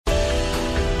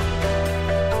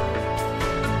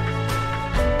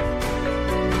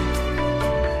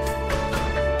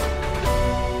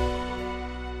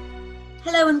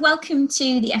Hello and welcome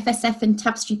to the FSF and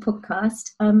Tapestry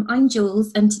podcast. I'm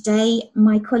Jules, and today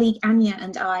my colleague Anya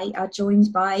and I are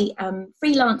joined by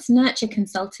freelance nurture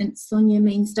consultant Sonia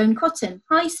Mainstone Cotton.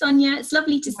 Hi Sonia, it's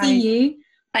lovely to see you.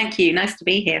 Thank you, nice to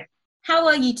be here. How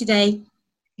are you today?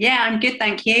 Yeah, I'm good,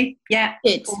 thank you. Yeah,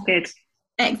 good. All good.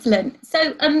 Excellent.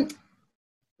 So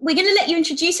we're going to let you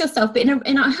introduce yourself, but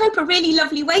in I hope a really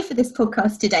lovely way for this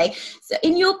podcast today. So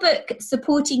in your book,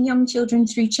 Supporting Young Children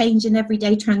Through Change and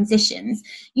Everyday Transitions,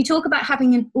 you talk about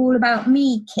having an All About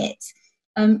Me kit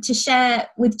to share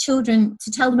with children, to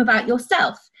tell them about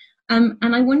yourself. And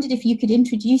I wondered if you could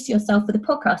introduce yourself for the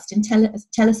podcast and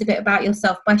tell us a bit about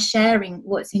yourself by sharing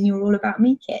what's in your All About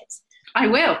Me kit. I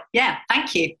will, yeah,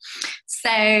 thank you.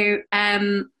 So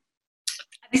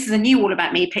this is a new All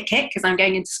About Me kit because I'm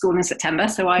going into school in September,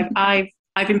 so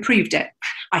I've improved it,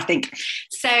 I think.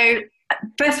 So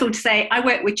first of all, to say I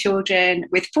work with children,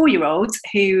 with 4-year-olds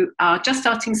who are just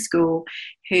starting school,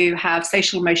 who have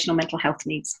social, emotional, mental health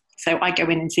needs. So I go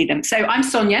in and see them. So I'm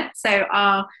Sonia. So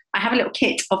I have a little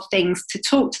kit of things to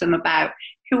talk to them about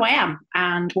who I am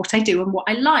and what I do and what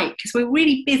I like, because we're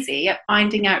really busy at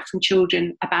finding out from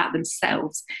children about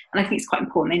themselves. And I think it's quite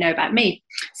important they know about me.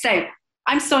 So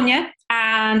I'm Sonia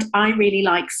and I really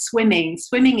like swimming.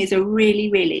 Swimming is a really,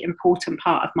 really important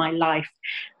part of my life.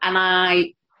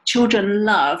 And children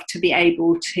love to be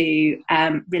able to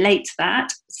relate to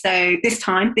that. So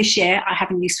this year, I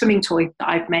have a new swimming toy that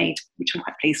I've made, which I'm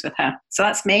quite pleased with her. So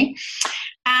that's me.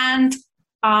 And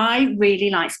I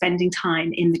really like spending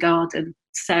time in the garden.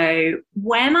 So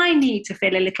when I need to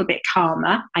feel a little bit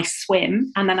calmer, I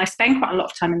swim, and then I spend quite a lot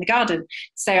of time in the garden.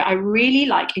 So I really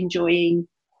like enjoying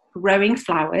growing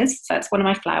flowers. So that's one of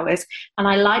my flowers. And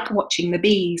I like watching the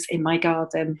bees in my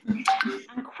garden.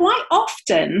 And quite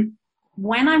often,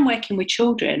 when I'm working with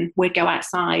children, we go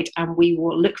outside and we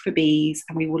will look for bees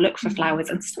and we will look for flowers.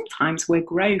 And sometimes we'll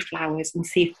grow flowers and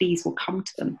see if bees will come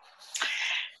to them.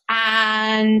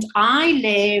 And I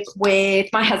live with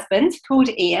my husband called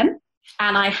Ian.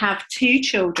 And I have 2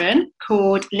 children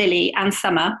called Lily and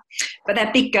Summer, but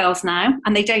they're big girls now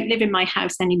and they don't live in my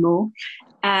house anymore.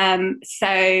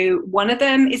 So one of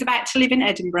them is about to live in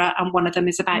Edinburgh and one of them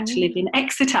is about to live in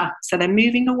Exeter. So they're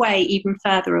moving away, even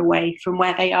further away from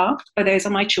where they are. But those are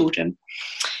my children.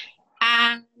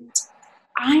 And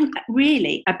I'm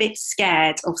really a bit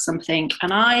scared of something.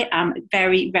 And I am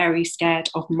very, very scared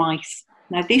of mice.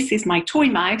 Now, this is my toy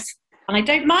mouse. And I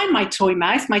don't mind my toy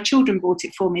mouse. My children bought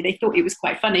it for me. They thought it was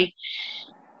quite funny.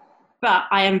 But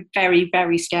I am very,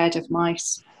 very scared of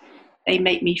mice. They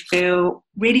make me feel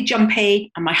really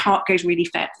jumpy and my heart goes really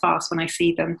fast when I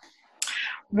see them.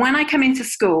 When I come into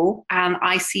school and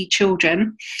I see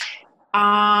children,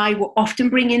 I will often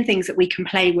bring in things that we can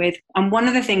play with. And one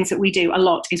of the things that we do a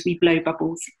lot is we blow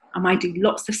bubbles. And I do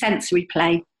lots of sensory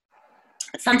play.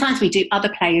 Sometimes we do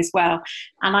other play as well.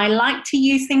 And I like to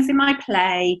use things in my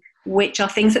play which are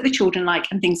things that the children like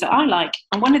and things that I like.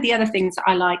 And one of the other things that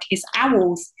I like is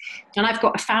owls. And I've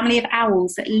got a family of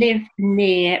owls that live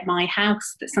near my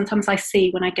house that sometimes I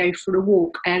see when I go for a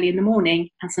walk early in the morning,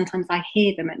 and sometimes I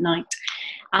hear them at night.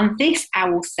 And this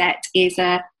owl set is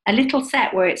a little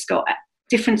set where it's got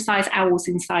different size owls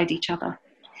inside each other.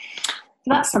 So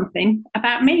that's something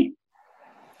about me.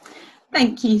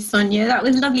 Thank you, Sonia. That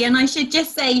was lovely. And I should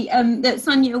just say that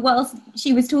Sonia, whilst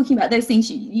she was talking about those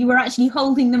things, you were actually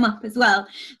holding them up as well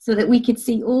so that we could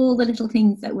see all the little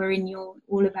things that were in your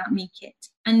All About Me kit.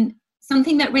 And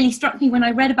something that really struck me when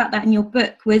I read about that in your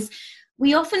book was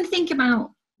we often think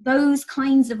about those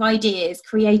kinds of ideas,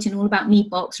 create an All About Me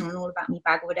box or an All About Me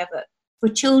bag or whatever, for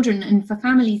children and for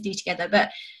families to do together.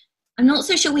 But I'm not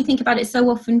so sure we think about it so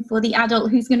often for the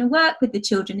adult who's going to work with the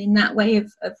children in that way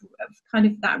of kind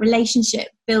of that relationship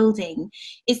building.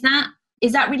 Is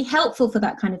that really helpful for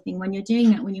that kind of thing when you're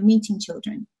doing that, when you're meeting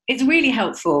children? It's really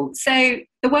helpful. So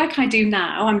the work I do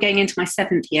now, I'm going into my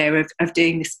 7th year of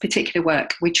doing this particular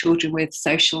work with children with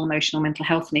social, emotional, mental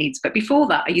health needs. But before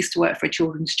that, I used to work for a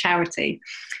children's charity.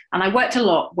 And I worked a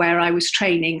lot where I was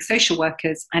training social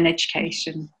workers and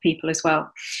education people as well.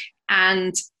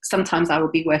 And sometimes I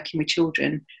will be working with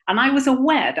children. And I was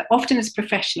aware that often as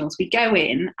professionals, we go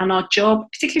in and our job,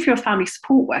 particularly if you're a family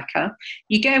support worker,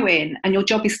 you go in and your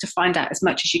job is to find out as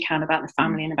much as you can about the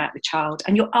family and about the child.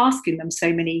 And you're asking them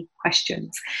so many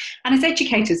questions. And as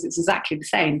educators, it's exactly the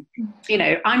same. You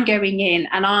know, I'm going in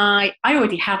and I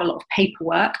already have a lot of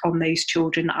paperwork on those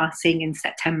children that I'm seeing in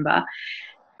September.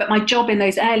 But my job in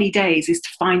those early days is to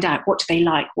find out what do they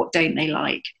like, what don't they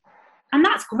like. And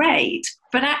that's great.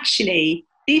 But actually,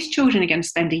 these children are going to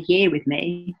spend a year with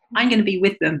me. I'm going to be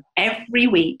with them every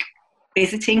week,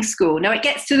 visiting school. Now, it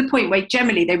gets to the point where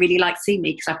generally they really like seeing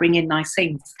me because I bring in nice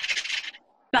things.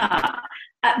 But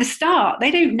at the start, they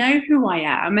don't know who I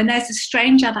am, and there's a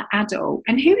strange other adult,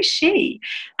 and who is she?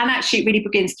 And actually, it really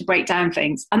begins to break down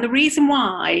things. And the reason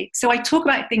why, so I talk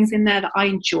about things in there that I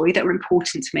enjoy, that are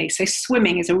important to me. So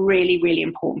swimming is a really, really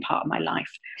important part of my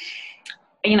life.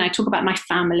 You know, I talk about my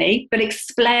family, but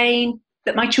explain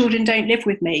that my children don't live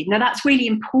with me. Now, that's really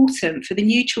important for the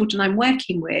new children I'm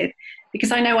working with,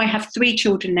 because I know I have 3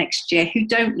 children next year who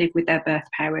don't live with their birth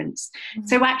parents. Mm-hmm.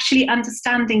 So actually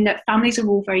understanding that families are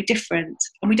all very different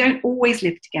and we don't always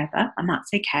live together, and that's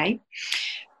okay.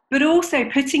 But also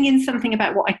putting in something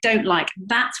about what I don't like,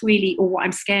 that's really, or what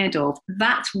I'm scared of,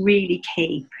 that's really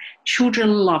key.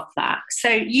 Children love that. So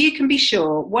you can be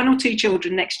sure 1 or 2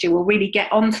 children next year will really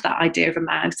get onto that idea of a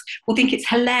mouse, will think it's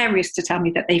hilarious to tell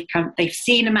me that they've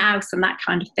seen a mouse and that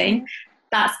kind of thing.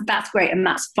 That's great, and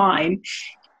that's fine.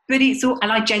 But it's all,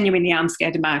 and I genuinely am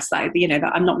scared of mice. Like, you know,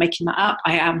 that I'm not making that up.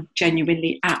 I am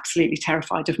genuinely, absolutely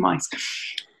terrified of mice.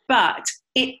 But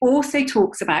it also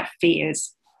talks about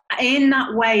fears in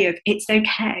that way of it's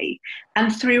okay.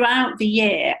 And throughout the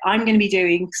year, I'm going to be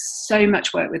doing so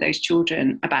much work with those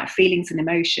children about feelings and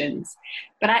emotions,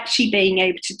 but actually being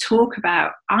able to talk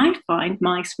about, I find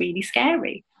mice really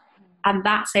scary. And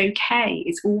that's okay,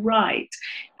 it's all right.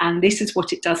 And this is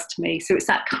what it does to me. So it's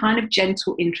that kind of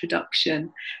gentle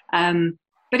introduction.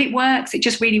 But it works, it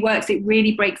just really works. It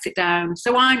really breaks it down.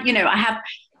 So I have,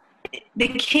 the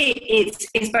kit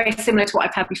is very similar to what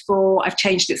I've had before. I've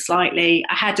changed it slightly.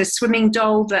 I had a swimming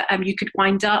doll that you could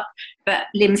wind up, but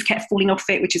limbs kept falling off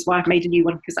it, which is why I've made a new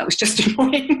one, because that was just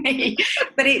annoying me.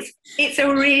 But it's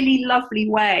a really lovely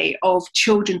way of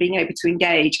children being able to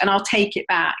engage, and I'll take it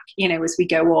back, you know, as we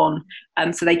go on,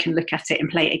 so they can look at it and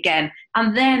play it again,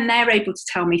 and then they're able to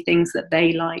tell me things that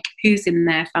they like, who's in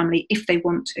their family, if they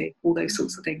want to, all those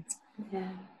sorts of things.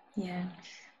 Yeah.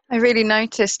 I really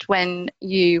noticed when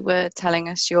you were telling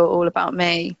us you're all about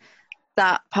me,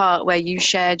 that part where you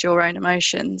shared your own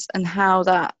emotions and how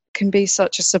that can be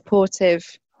such a supportive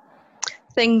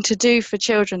thing to do for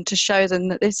children, to show them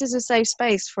that this is a safe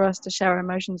space for us to share our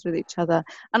emotions with each other.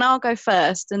 And I'll go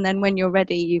first, and then when you're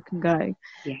ready, you can go.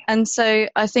 Yeah. And so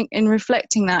I think in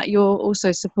reflecting that, you're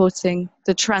also supporting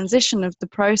the transition of the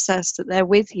process that they're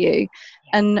with you. Yeah.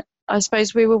 And I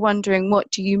suppose we were wondering, what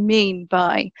do you mean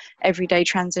by everyday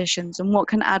transitions, and what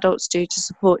can adults do to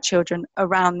support children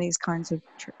around these kinds of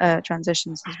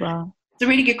transitions as well? It's a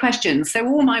really good question. So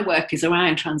all my work is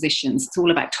around transitions. It's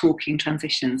all about talking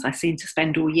transitions. I seem to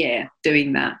spend all year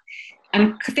doing that.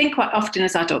 And I think quite often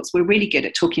as adults, we're really good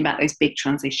at talking about those big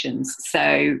transitions.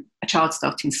 So a child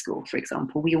starting school, for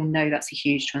example, we all know that's a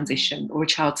huge transition, or a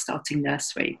child starting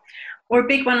nursery, or a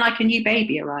big one like a new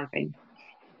baby arriving.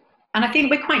 And I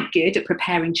think we're quite good at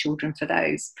preparing children for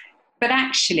those. But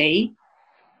actually,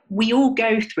 we all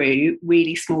go through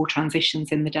really small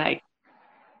transitions in the day.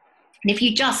 And if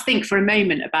you just think for a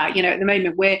moment about, you know, at the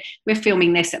moment we're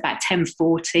filming this at about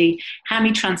 10:40, how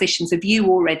many transitions have you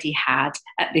already had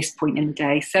at this point in the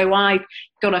day? So I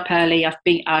got up early,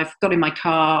 I've got in my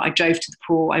car, I drove to the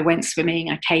pool, I went swimming,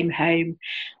 I came home,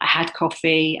 I had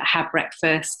coffee, I had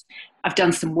breakfast, I've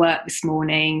done some work this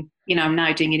morning, you know, I'm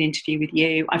now doing an interview with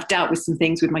you, I've dealt with some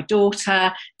things with my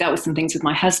daughter, dealt with some things with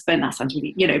my husband, that sounds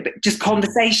really, you know, but just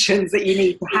conversations that you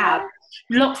need to have.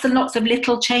 Lots and lots of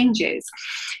little changes.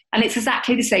 And it's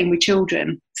exactly the same with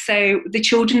children. So the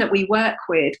children that we work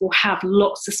with will have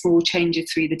lots of small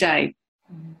changes through the day.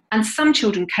 And some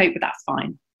children cope with that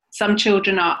fine. Some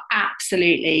children are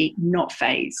absolutely not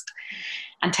fazed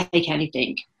and take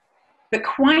anything. But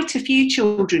quite a few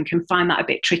children can find that a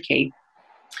bit tricky.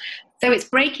 So it's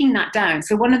breaking that down.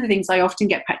 So one of the things I often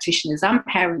get practitioners and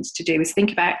parents to do is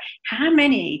think about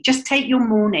just take your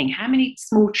morning, how many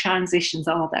small transitions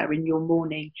are there in your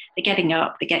morning? They're getting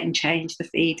up, they're getting changed, they're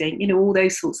feeding, you know, all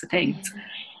those sorts of things.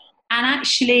 And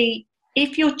actually,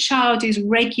 if your child is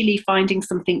regularly finding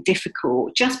something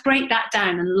difficult, just break that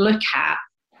down and look at,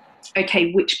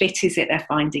 okay, which bit is it they're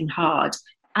finding hard?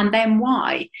 And then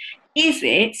why?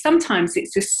 Sometimes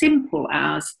it's as simple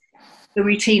as the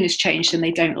routine has changed and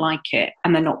they don't like it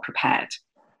and they're not prepared.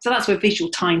 So that's where visual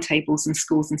timetables in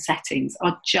schools and settings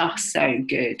are just so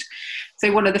good.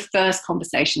 So one of the first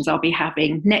conversations I'll be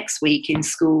having next week in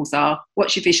schools are,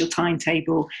 what's your visual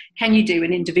timetable? Can you do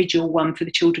an individual one for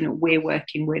the children that we're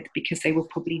working with? Because they will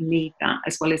probably need that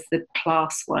as well as the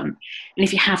class one. And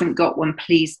if you haven't got one,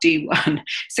 please do one.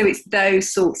 So it's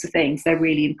those sorts of things. They're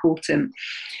really important.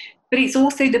 But it's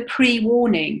also the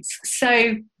pre-warnings.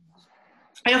 So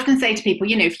I often say to people,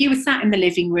 you know, if you were sat in the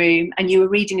living room and you were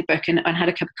reading a book and had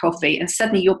a cup of coffee, and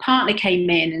suddenly your partner came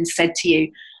in and said to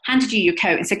you, handed you your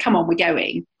coat and said, come on, we're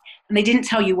going. And they didn't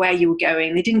tell you where you were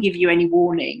going. They didn't give you any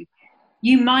warning.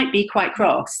 you might be quite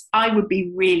cross. I would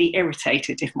be really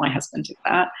irritated if my husband did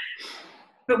that.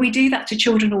 But we do that to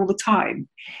children all the time.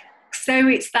 So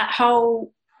it's that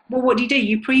whole, well, what do?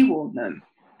 You pre-warn them.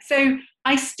 So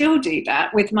I still do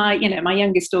that with my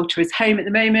youngest daughter is home at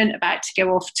the moment, about to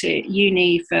go off to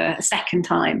uni for a second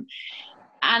time.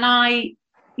 And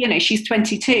she's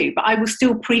 22, but I will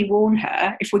still pre-warn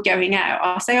her if we're going out.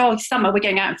 I'll say, oh, Summer, we're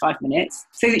going out in 5 minutes,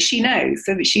 so that she knows,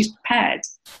 so that she's prepared.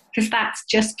 Because that's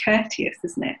just courteous,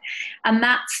 isn't it? And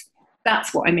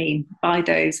that's what I mean by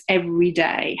those every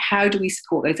day. How do we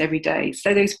support those every day?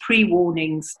 So those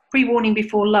pre-warning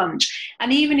before lunch.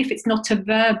 And even if it's not a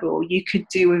verbal, you could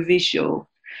do a visual.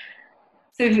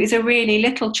 So if it's a really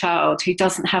little child who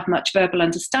doesn't have much verbal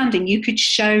understanding, you could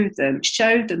show them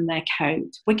their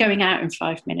code. We're going out in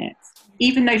 5 minutes.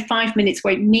 Even though 5 minutes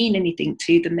won't mean anything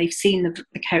to them, they've seen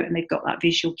the code and they've got that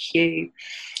visual cue.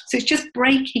 So it's just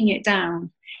breaking it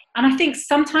down. And I think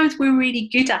sometimes we're really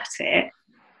good at it,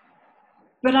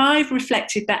 but I've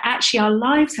reflected that actually our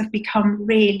lives have become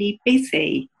really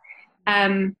busy.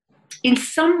 In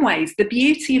some ways, the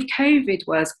beauty of COVID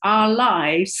was our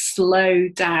lives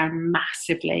slowed down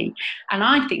massively. And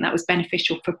I think that was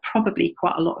beneficial for probably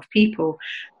quite a lot of people.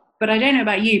 But I don't know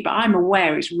about you, but I'm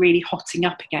aware it's really hotting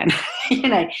up again.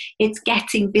 It's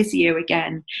getting busier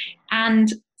again.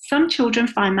 And some children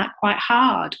find that quite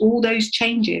hard, all those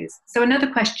changes. So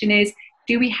another question is,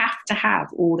 do we have to have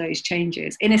all those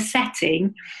changes? In a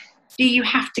setting, do you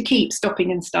have to keep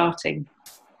stopping and starting?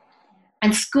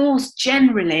 And schools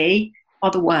generally are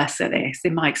the worst at this,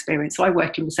 in my experience. So I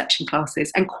work in reception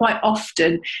classes, and quite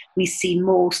often we see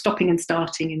more stopping and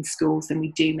starting in schools than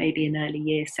we do maybe in early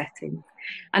year settings.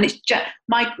 And it's just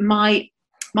my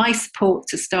support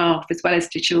to staff as well as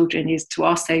to children is to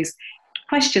ask those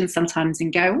questions sometimes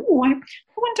and go, oh, I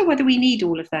wonder whether we need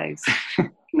all of those.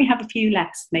 Can we have a few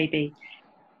less, maybe?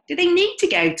 Do they need to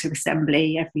go to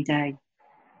assembly every day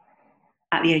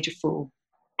at the age of 4?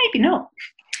 Maybe not.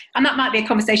 And that might be a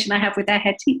conversation I have with their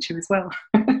head teacher as well.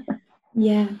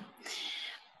 Yeah.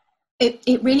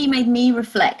 It really made me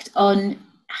reflect on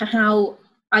how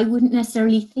I wouldn't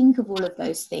necessarily think of all of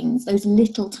those things, those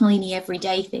little tiny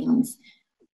everyday things,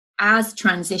 as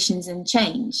transitions and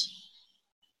change.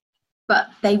 But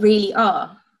they really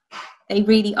are. They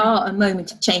really are a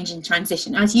moment of change and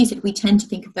transition. As you said, we tend to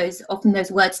think of those, often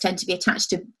those words tend to be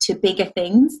attached to bigger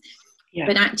things, yeah.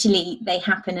 But actually they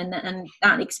happen, and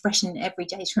that expression,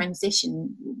 everyday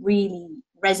transition, really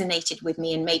resonated with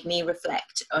me and made me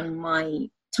reflect on my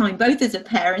time, both as a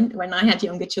parent when I had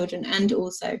younger children and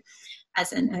also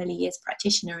as an early years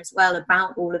practitioner as well,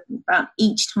 about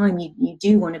each time you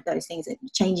do one of those things,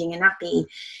 changing a nappy,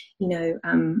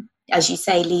 as you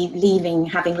say, leaving,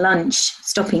 having lunch,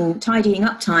 stopping, tidying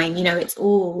up time, it's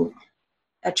all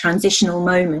a transitional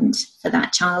moment for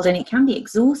that child, and it can be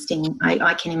exhausting,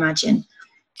 I can imagine.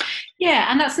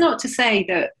 Yeah, and that's not to say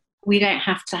that we don't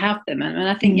have to have them. And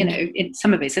I think,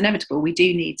 some of it's inevitable. We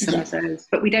do need some of those,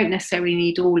 but we don't necessarily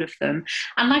need all of them.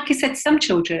 And like I said, some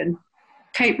children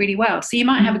cope really well. So you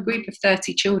might have a group of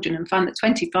 30 children and find that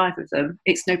 25 of them,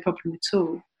 it's no problem at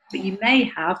all. But you may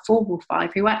have 4 or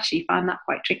 5 who actually find that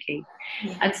quite tricky.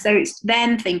 Yeah. And so it's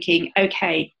then thinking,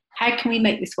 okay, how can we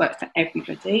make this work for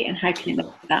everybody, and how can it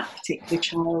work for that particular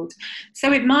child?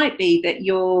 So it might be that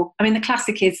the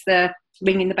classic is the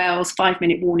ringing the bells,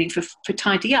 5-minute warning for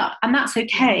tidy up. And that's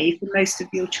okay for most of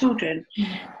your children.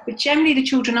 But generally the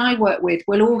children I work with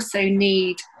will also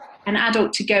need an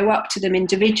adult to go up to them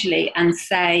individually and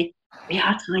say, we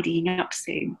are tidying up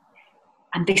soon,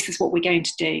 and this is what we're going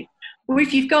to do. Or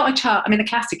if you've got a child, the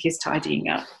classic is tidying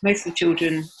up. Most of the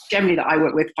children generally that I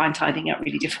work with find tidying up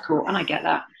really difficult, and I get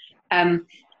that.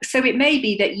 So it may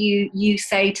be that you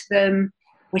say to them,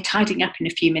 we're tidying up in a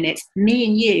few minutes. Me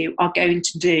and you are going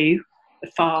to do the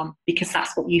farm because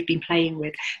that's what you've been playing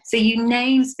with. So you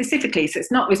name specifically, so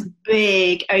it's not this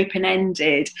big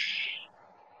open-ended.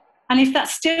 And if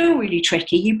that's still really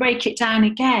tricky, you break it down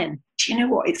again. Do you know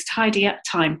what? It's tidy up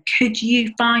time. Could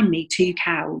you find me 2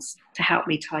 cows to help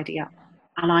me tidy up?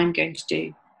 And I'm going to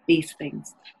do these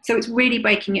things. So it's really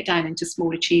breaking it down into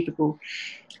small, achievable.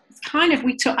 It's kind of,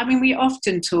 we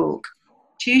often talk,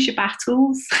 choose your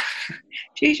battles,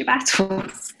 choose your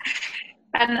battles.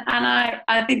 And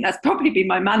I think that's probably been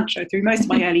my mantra through most of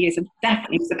my early years, and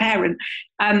definitely as a parent.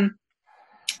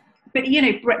 But,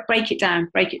 break it down.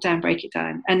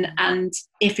 And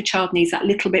if a child needs that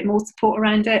little bit more support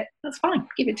around it, that's fine.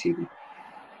 Give it to them.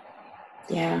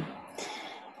 Yeah.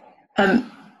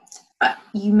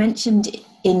 You mentioned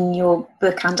in your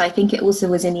book, and I think it also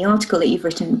was in the article that you've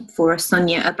written for us,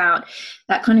 Sonia, about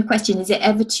that kind of question. Is it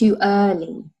ever too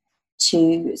early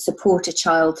to support a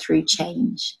child through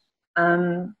change?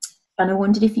 And I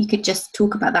wondered if you could just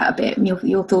talk about that a bit, and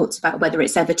your thoughts about whether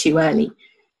it's ever too early.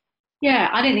 Yeah,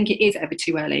 I don't think it is ever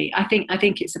too early. I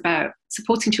think it's about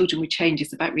supporting children with change.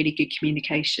 It's about really good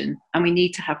communication, and we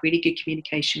need to have really good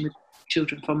communication with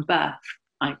children from birth,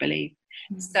 I believe.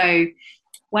 So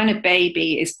when a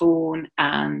baby is born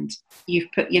and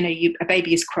you've put, a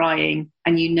baby is crying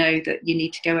and you know that you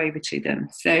need to go over to them.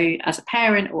 So as a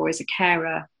parent or as a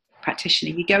carer,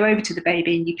 practitioner, you go over to the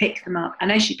baby and you pick them up,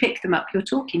 and as you pick them up you're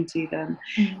talking to them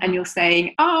and you're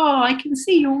saying, oh, I can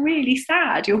see you're really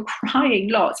sad, you're crying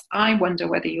lots, I wonder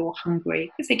whether you're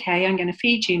hungry. It's okay, I'm going to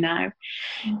feed you now.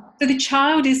 So the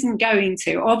child isn't going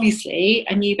to, obviously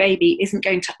a new baby isn't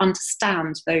going to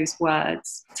understand those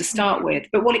words to start with,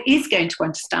 but what it is going to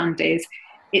understand is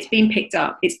it's being picked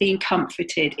up, it's being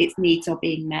comforted, its needs are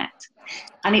being met.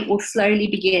 And it will slowly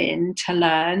begin to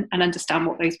learn and understand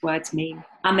what those words mean,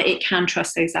 and that it can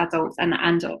trust those adults, and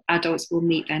adults will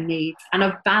meet their needs and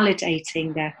are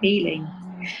validating their feelings.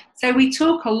 So we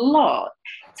talk a lot.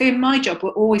 So in my job, we're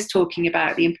always talking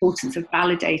about the importance of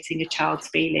validating a child's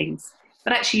feelings.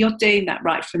 But actually, you're doing that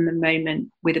right from the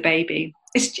moment with a baby.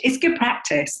 It's good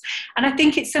practice. And I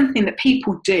think it's something that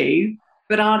people do,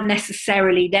 but aren't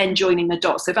necessarily then joining the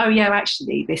dots of, oh yeah,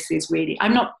 actually, this is really,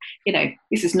 I'm not,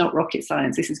 this is not rocket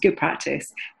science, this is good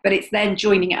practice. But it's then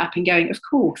joining it up and going, of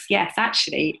course, yes,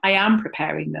 actually, I am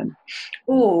preparing them.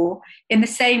 Or in the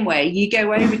same way, you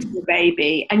go over to the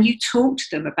baby and you talk to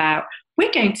them about,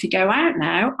 we're going to go out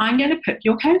now, I'm going to put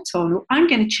your coat on, or I'm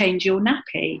going to change your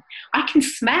nappy. I can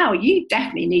smell, you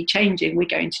definitely need changing, we're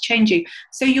going to change you.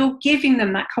 So you're giving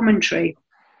them that commentary.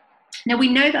 Now, we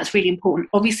know that's really important,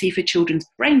 obviously, for children's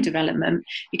brain development,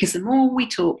 because the more we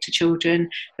talk to children,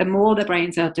 the more their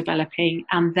brains are developing,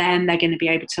 and then they're going to be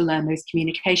able to learn those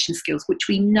communication skills, which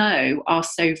we know are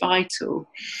so vital.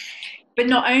 But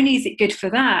not only is it good for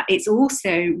that, it's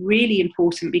also really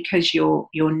important because you're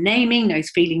naming those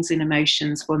feelings and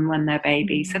emotions when they're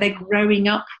babies. So they're growing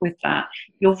up with that.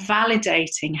 You're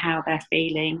validating how they're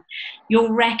feeling.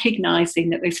 You're recognizing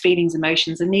that those feelings and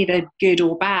emotions are neither good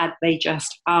or bad, they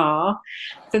just are.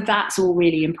 So that's all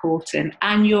really important.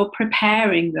 And you're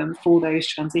preparing them for those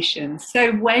transitions.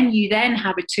 So when you then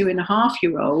have a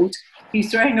 2.5-year-old who's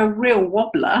throwing a real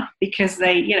wobbler because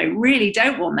they, really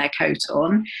don't want their coat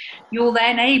on, you're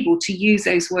then able to use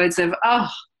those words of, oh,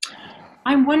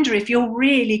 I wonder if you're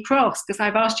really cross because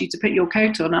I've asked you to put your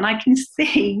coat on and I can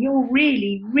see you're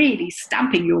really, really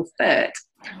stamping your foot.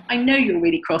 I know you're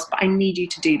really cross, but I need you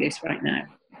to do this right now.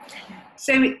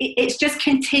 So it's just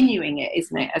continuing it,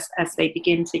 isn't it, as they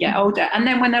begin to get older. And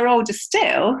then when they're older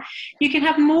still, you can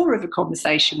have more of a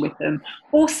conversation with them.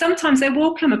 Or sometimes there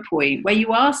will come a point where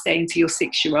you are saying to your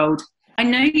 6-year-old, I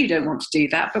know you don't want to do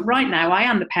that, but right now I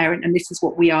am the parent and this is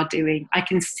what we are doing. I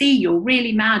can see you're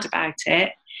really mad about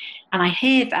it and I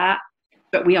hear that,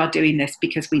 but we are doing this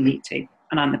because we need to.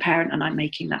 And I'm the parent and I'm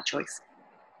making that choice.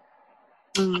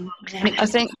 I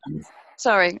think,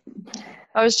 sorry,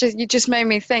 you just made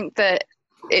me think that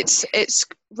it's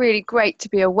really great to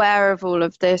be aware of all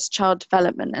of this child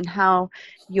development and how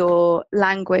your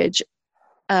language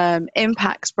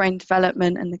impacts brain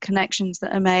development and the connections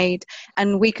that are made.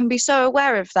 And we can be so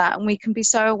aware of that, and we can be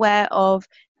so aware of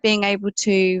being able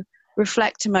to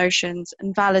reflect emotions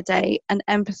and validate and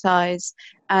empathize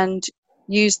and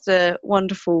use the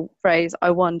wonderful phrase,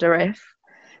 I wonder if.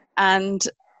 And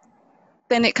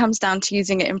then it comes down to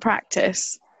using it in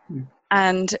practice.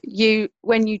 And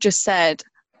when you just said,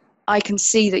 I can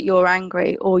see that you're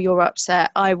angry or you're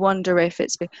upset, I wonder if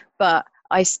it's, but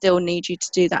I still need you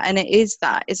to do that. And it is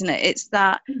that, isn't it? It's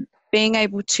that being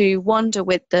able to wander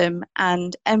with them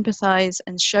and empathize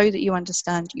and show that you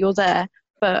understand you're there,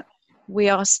 but we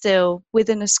are still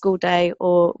within a school day,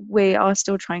 or we are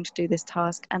still trying to do this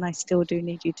task and I still do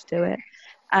need you to do it.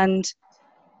 And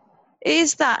it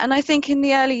is that. And I think in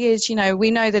the early years,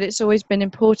 we know that it's always been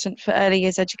important for early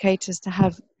years educators to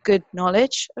have good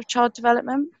knowledge of child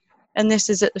development. And this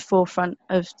is at the forefront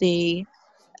of the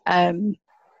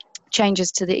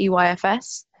changes to the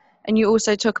EYFS. And you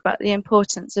also talk about the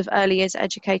importance of early years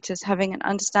educators having an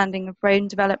understanding of brain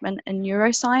development and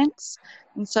neuroscience.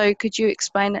 And so could you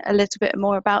explain a little bit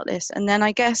more about this? And then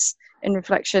I guess in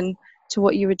reflection to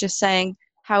what you were just saying,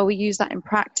 how we use that in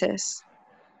practice.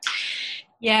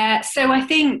 Yeah, so I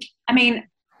think,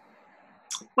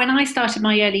 when I started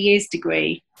my early years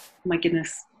degree, oh my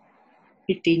goodness,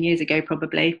 15 years ago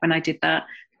probably, when I did that,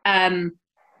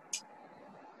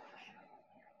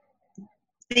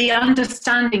 the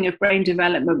understanding of brain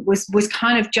development was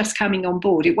kind of just coming on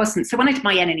board. It wasn't, so when I did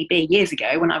my NNEB years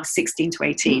ago, when I was 16 to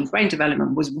 18, brain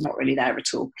development was not really there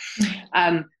at all.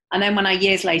 And then when I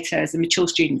years later, as a mature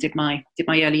student, did my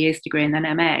early years degree and then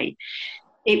MA,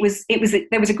 there was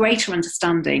a greater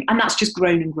understanding, and that's just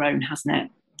grown and grown, hasn't it?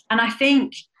 And I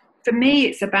think for me,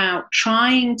 it's about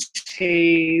trying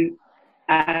to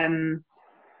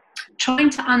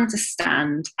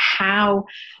understand how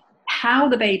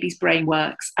the baby's brain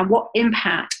works and what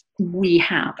impact we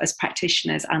have as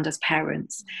practitioners and as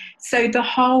parents. So the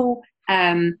whole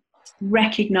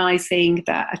recognizing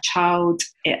that a child,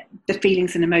 the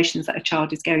feelings and emotions that a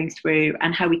child is going through,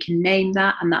 and how we can name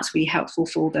that, and that's really helpful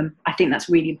for them. I think that's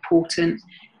really important,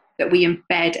 that we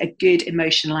embed a good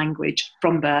emotion language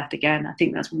from birth. Again, I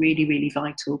think that's really, really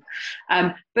vital.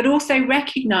 But also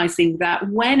recognizing that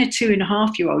when a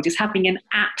 2.5-year-old is having an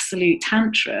absolute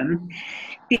tantrum,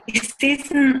 this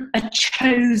isn't a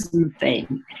chosen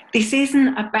thing. This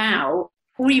isn't about,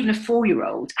 or even a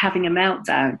 4-year-old having a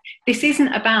meltdown, this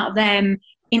isn't about them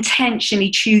intentionally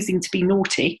choosing to be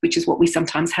naughty, which is what we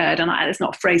sometimes heard, and it's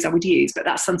not a phrase I would use, but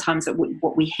that's sometimes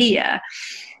what we hear.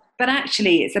 But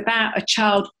actually, it's about a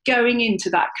child going into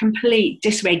that complete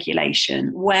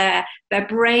dysregulation where their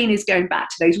brain is going back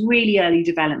to those really early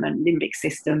development limbic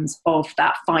systems of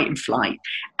that fight and flight.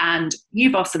 And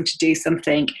you've asked them to do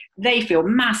something, they feel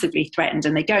massively threatened,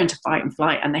 and they go into fight and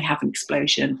flight and they have an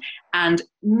explosion. And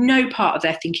no part of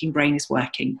their thinking brain is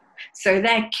working. So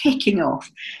they're kicking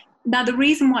off. Now, the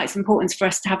reason why it's important for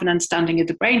us to have an understanding of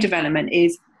the brain development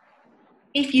is,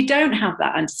 if you don't have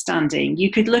that understanding,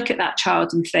 you could look at that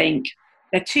child and think,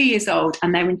 they're 2 years old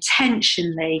and they're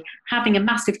intentionally having a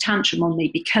massive tantrum on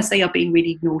me because they are being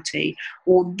really naughty,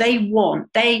 or they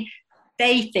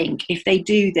think if they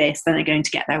do this, then they're going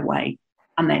to get their way,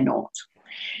 and they're not.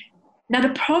 Now,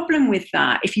 the problem with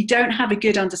that, if you don't have a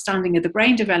good understanding of the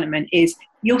brain development, is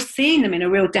you're seeing them in a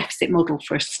real deficit model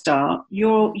for a start.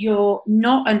 You're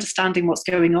not understanding what's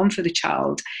going on for the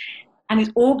child. And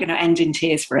it's all going to end in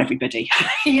tears for everybody.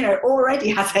 Already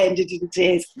has ended in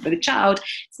tears for the child.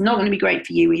 It's not going to be great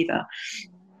for you either.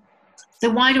 So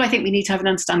why do I think we need to have an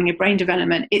understanding of brain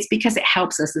development? It's because it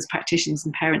helps us as practitioners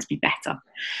and parents be better.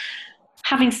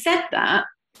 Having said that,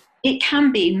 it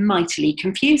can be mightily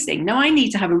confusing. Now, I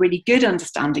need to have a really good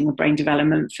understanding of brain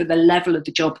development for the level of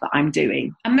the job that I'm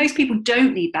doing. And most people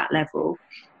don't need that level.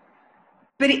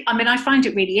 But I find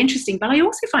it really interesting, but I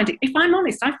also find it, if I'm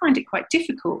honest, I find it quite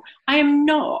difficult. I am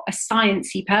not a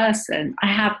sciencey person. I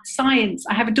have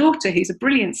a daughter who's a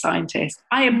brilliant scientist.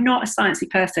 I am not a sciencey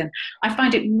person. I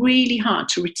find it really hard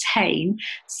to retain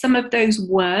some of those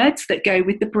words that go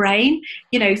with the brain,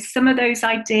 some of those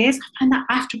ideas. I find that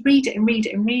I have to read it and read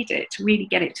it and read it to really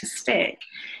get it to stick.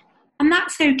 And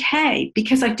that's okay,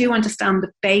 because I do understand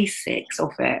the basics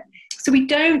of it. So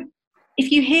if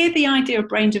you hear the idea of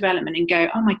brain development and go,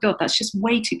 oh my God, that's just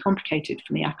way too complicated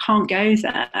for me, I can't go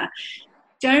there,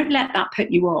 don't let that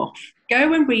put you off.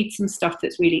 Go and read some stuff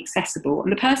that's really accessible. And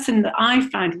the person that I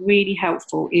found really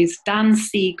helpful is Dan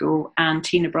Siegel and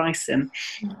Tina Bryson.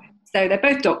 So they're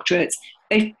both doctorates.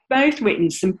 They've both written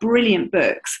some brilliant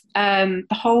books. The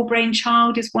Whole Brain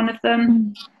Child is one of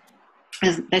them.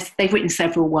 They've written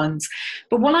several ones.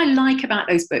 But what I like about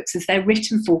those books is they're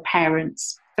written for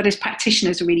parents, but as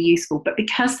practitioners are really useful. But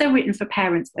because they're written for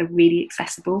parents, they're really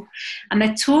accessible. And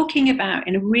they're talking about,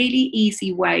 in a really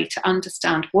easy way, to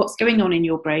understand what's going on in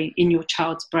your brain, in your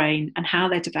child's brain, and how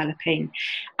they're developing.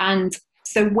 And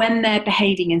so when they're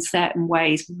behaving in certain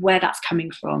ways, where that's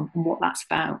coming from and what that's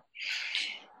about.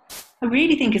 I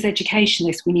really think as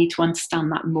educationists, we need to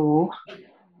understand that more.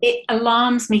 It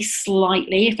alarms me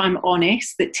slightly, if I'm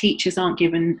honest, that teachers aren't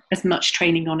given as much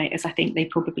training on it as I think they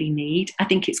probably need. I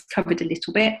think it's covered a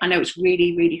little bit. I know it's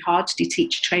really, really hard to do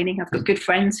teacher training. I've got good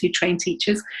friends who train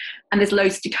teachers, and there's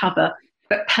loads to cover.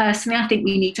 But personally, I think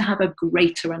we need to have a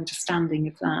greater understanding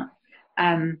of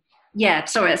that.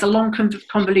 Sorry, it's a long,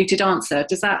 convoluted answer.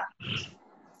 Does that?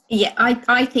 Yeah,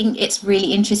 I think it's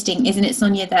really interesting, isn't it,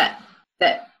 Sonia,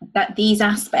 that these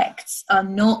aspects are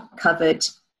not covered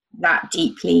that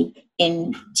deeply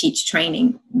in teacher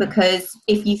training. Because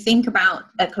if you think about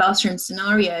a classroom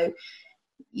scenario,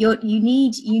 you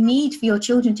need for your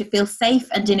children to feel safe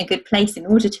and in a good place in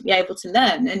order to be able to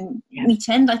learn. And we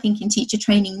tend, I think, in teacher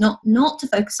training not to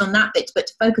focus on that bit, but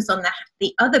to focus on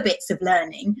the other bits of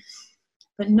learning,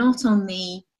 but not on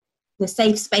the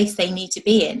safe space they need to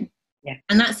be in. Yeah.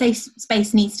 And that safe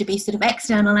space needs to be sort of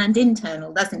external and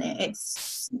internal, doesn't it?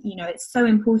 It's so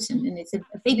important, and it's a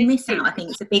big miss out. I think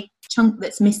it's a big chunk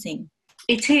that's missing.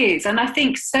 It is, and I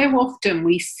think so often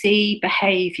we see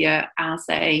behaviour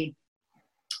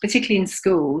particularly in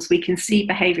schools, we can see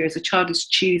behaviour as a child is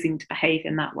choosing to behave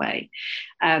in that way.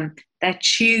 They're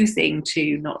choosing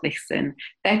to not listen.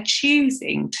 They're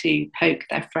choosing to poke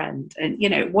their friend, and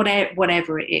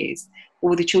whatever it is.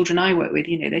 Or the children I work with,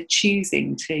 they're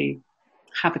choosing to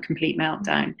have a complete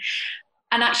meltdown.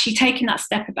 And actually taking that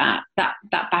step back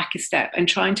a step and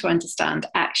trying to understand,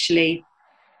 actually,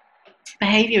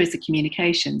 behaviour is a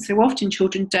communication. So often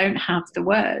children don't have the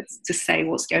words to say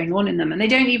what's going on in them, and they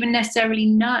don't even necessarily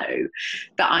know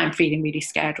that I'm feeling really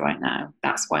scared right now.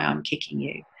 That's why I'm kicking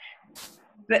you.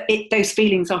 But those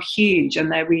feelings are huge and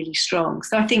they're really strong.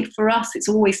 So I think for us, it's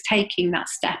always taking that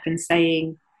step and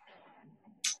saying,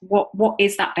 what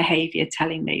is that behaviour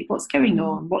telling me? What's going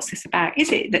on? What's this about?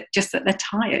 Is it that they're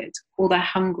tired, or they're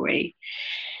hungry,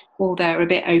 or they're a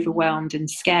bit overwhelmed and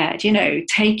scared?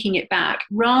 Taking it back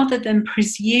rather than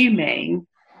presuming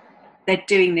they're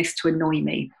doing this to annoy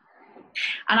me.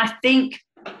 And I think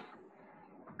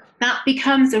that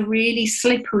becomes a really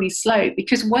slippery slope,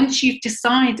 because once you've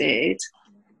decided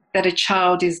that a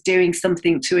child is doing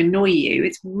something to annoy you,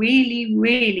 it's really,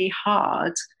 really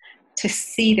hard to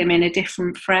see them in a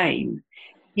different frame.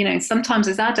 Sometimes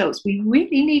as adults, we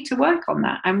really need to work on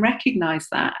that and recognise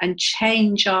that and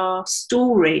change our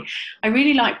story. I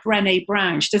really like Brené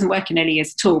Brown. She doesn't work in early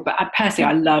years at all, but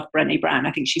I love Brené Brown.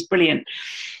 I think she's brilliant.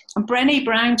 And Brené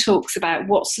Brown talks about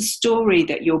what's the story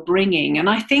that you're bringing. And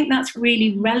I think that's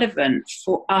really relevant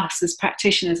for us as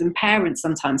practitioners and parents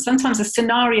sometimes. Sometimes a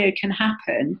scenario can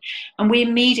happen and we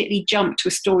immediately jump to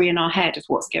a story in our head of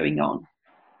what's going on.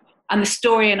 And the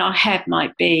story in our head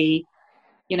might be,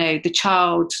 the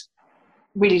child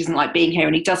really doesn't like being here,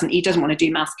 and he doesn't want to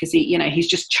do maths because he's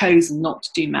just chosen not to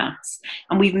do maths.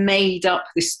 And we've made up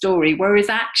this story, whereas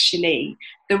actually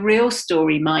the real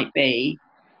story might be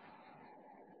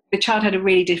the child had a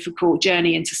really difficult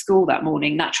journey into school that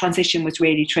morning. That transition was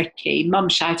really tricky. Mum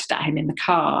shouted at him in the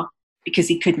car because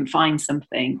he couldn't find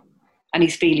something and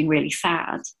he's feeling really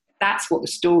sad. That's what the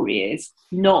story is,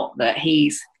 not that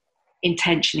he's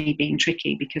intentionally being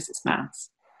tricky because it's maths.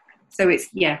 So it's,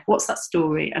 what's that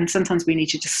story? And sometimes we need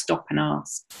to just stop and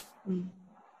ask.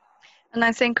 And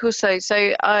I think also,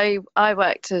 so I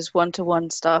worked as one-to-one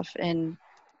staff in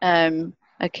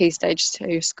a Key Stage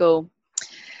 2 school,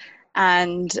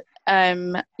 and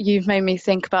you've made me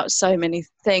think about so many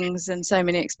things and so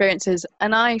many experiences,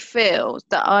 and I feel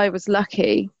that I was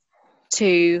lucky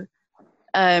to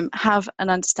have an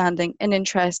understanding, an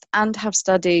interest, and have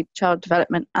studied child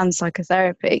development and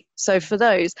psychotherapy. So for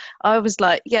those, I was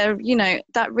like,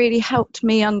 that really helped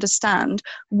me understand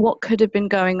what could have been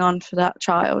going on for that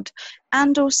child,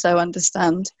 and also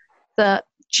understand that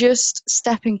just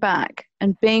stepping back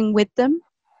and being with them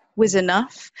was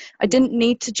enough. I didn't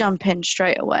need to jump in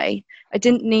straight away. I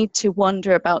didn't need to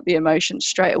wonder about the emotions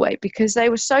straight away, because they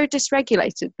were so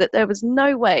dysregulated that there was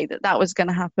no way that was going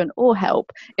to happen or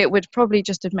help. It would probably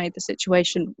just have made the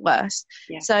situation worse.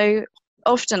 Yeah. So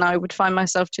often I would find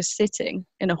myself just sitting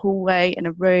in a hallway, in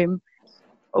a room,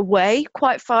 away,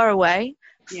 quite far away,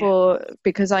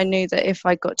 because I knew that if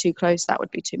I got too close, that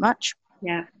would be too much.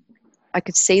 Yeah. I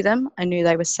could see them. I knew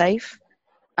they were safe.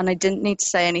 And I didn't need to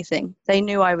say anything. They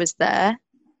knew I was there.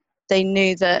 They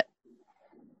knew that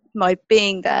my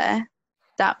being there,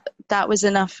 that was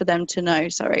enough for them to know,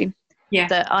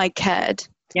 that I cared,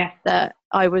 that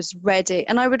I was ready.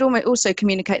 And I would also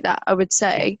communicate that. I would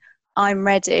say, I'm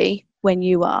ready when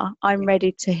you are. I'm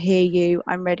ready to hear you.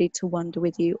 I'm ready to wander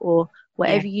with you, or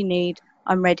whatever you need,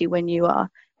 I'm ready when you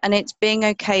are. And it's being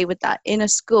okay with that in a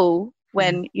school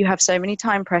when you have so many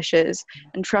time pressures,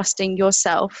 and trusting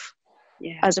yourself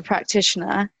as a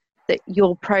practitioner that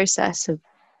your process of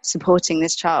supporting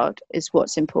this child is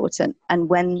what's important. And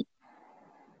when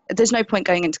there's no point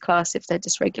going into class if they're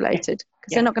dysregulated, because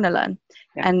they're not going to learn,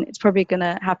 and it's probably going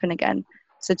to happen again.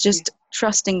 So just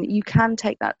trusting that you can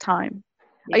take that time.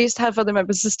 I used to have other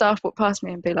members of staff walk past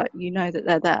me and be like, you know that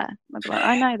they're there. I'd be like,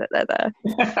 I know that they're there.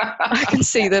 I can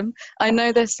see them. I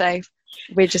know they're safe.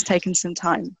 We're just taking some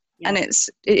time. And it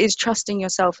is trusting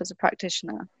yourself as a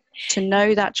practitioner to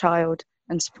know that child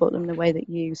and support them the way that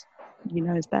you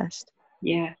know is best.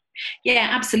 Yeah,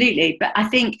 absolutely. But I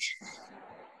think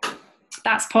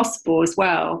that's possible as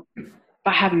well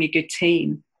by having a good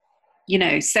team.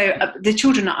 So the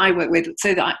children that I work with,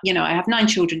 so that I have 9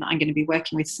 children that I'm going to be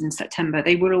working with in September.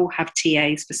 They will all have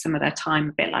TAs for some of their time,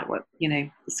 a bit like what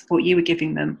the support you were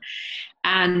giving them.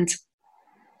 And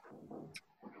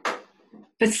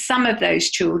for some of those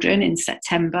children in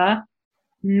September,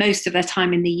 most of their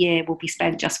time in the year will be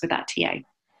spent just with that TA,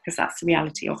 because that's the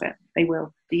reality of it. They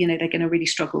will, they're going to really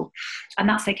struggle, and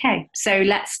that's okay. So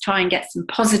let's try and get some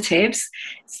positives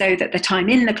so that the time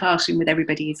in the classroom with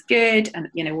everybody is good, and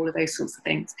all of those sorts of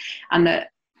things, and that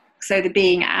So the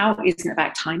being out isn't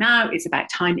about time out, it's about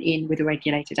time in with a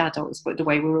regulated adult, is the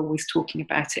way we're always talking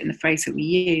about it in the phrase that we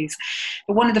use.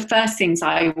 But one of the first things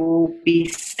I will be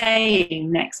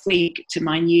saying next week to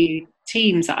my new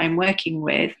teams that I'm working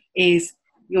with is,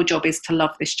 your job is to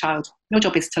love this child. Your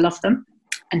job is to love them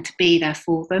and to be there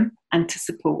for them and to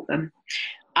support them.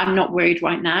 I'm not worried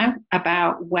right now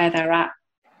about where they're at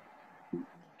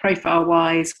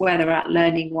profile-wise, where they're at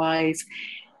learning-wise.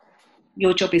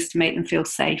 Your job is to make them feel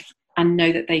safe and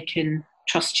know that they can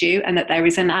trust you and that there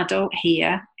is an adult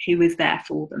here who is there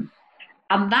for them.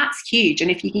 And that's huge. And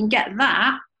if you can get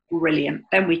that, brilliant.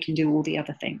 Then we can do all the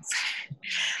other things.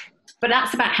 But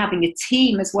that's about having a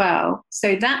team as well.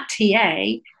 So that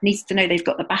TA needs to know they've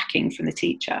got the backing from the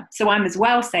teacher. So I'm as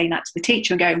well saying that to the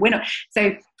teacher and going, we're not.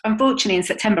 So unfortunately in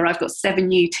September, I've got 7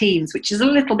 new teams, which is a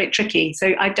little bit tricky.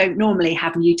 So I don't normally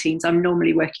have new teams. I'm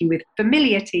normally working with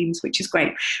familiar teams, which is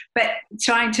great. But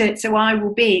so I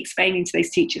will be explaining to those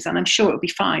teachers, and I'm sure it'll be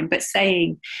fine, but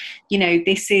saying,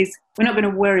 we're not going to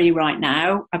worry right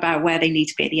now about where they need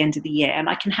to be at the end of the year. And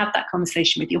I can have that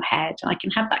conversation with your head, and I can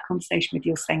have that conversation with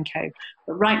your Senko.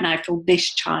 But right now, for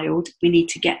this child, we need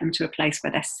to get them to a place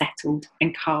where they're settled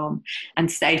and calm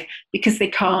and safe, because they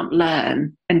can't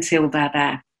learn until they're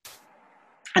there.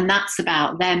 And that's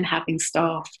about them having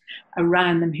staff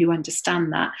around them who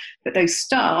understand that, but those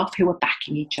staff who are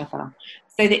backing each other.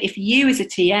 So that if you as a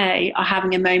TA are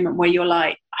having a moment where you're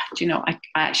like, I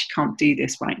actually can't do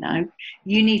this right now,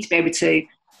 you need to be able to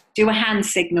do a hand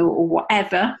signal or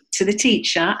whatever to the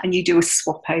teacher, and you do a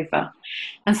swap over.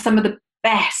 And some of the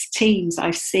best teams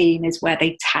I've seen is where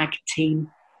they tag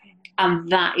team. And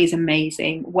that is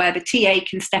amazing, where the TA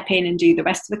can step in and do the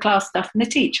rest of the class stuff and the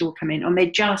teacher will come in, and they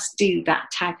just do that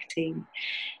tag team.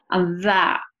 And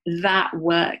that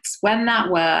works. When that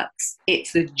works,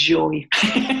 it's a joy.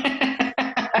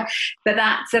 But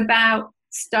that's about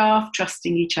staff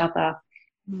trusting each other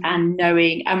and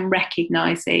knowing and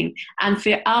recognising. And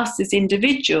for us as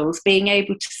individuals, being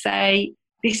able to say,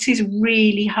 this is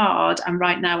really hard, and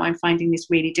right now I'm finding this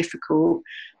really difficult.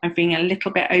 I'm feeling a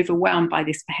little bit overwhelmed by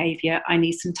this behaviour. I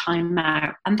need some time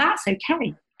out. And that's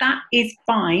okay. That is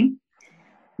fine.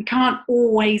 We can't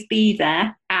always be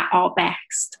there at our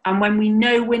best. And when we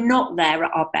know we're not there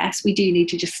at our best, we do need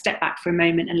to just step back for a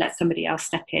moment and let somebody else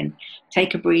step in,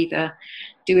 take a breather,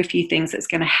 do a few things that's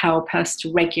going to help us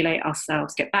to regulate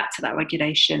ourselves, get back to that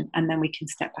regulation, and then we can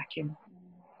step back in.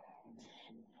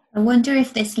 I wonder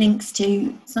if this links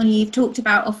to, Sonia, you've talked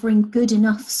about offering good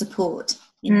enough support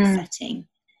in the setting.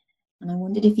 And I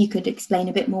wondered if you could explain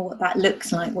a bit more what that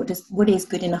looks like. What is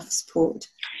good enough support?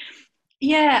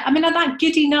 Yeah, I mean, that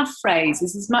good enough phrase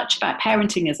is as much about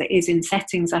parenting as it is in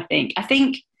settings, I think. I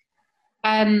think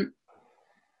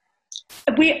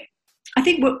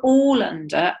we're all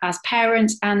under, as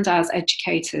parents and as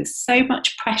educators, so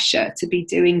much pressure to be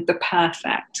doing the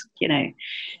perfect,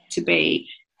 to be,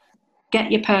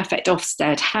 get your perfect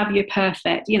Ofsted, have your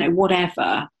perfect,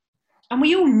 whatever. And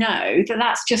we all know that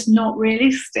that's just not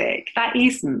realistic. That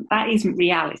isn't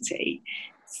reality.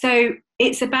 So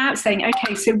it's about saying,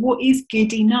 okay, so what is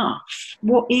good enough?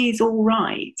 What is all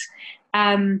right?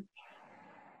 And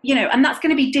that's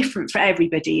going to be different for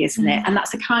everybody, isn't it? And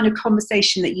that's the kind of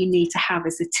conversation that you need to have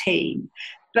as a team.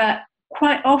 But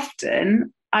quite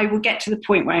often, I will get to the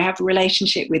point where I have a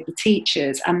relationship with the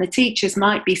teachers, and the teachers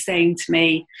might be saying to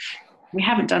me, we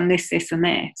haven't done this, this, and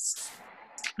this.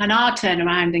 And I'll turn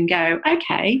around and go,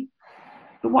 okay,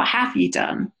 but what have you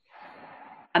done?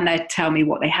 And they'd tell me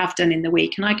what they have done in the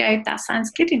week. And I go, that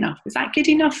sounds good enough. Is that good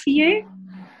enough for you?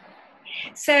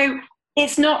 So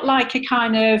it's not like a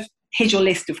kind of, here's your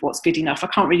list of what's good enough. I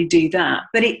can't really do that.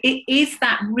 But it is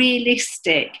that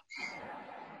realistic.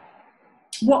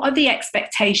 What are the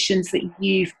expectations that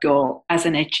you've got as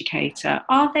an educator?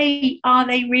 Are they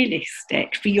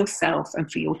realistic for yourself and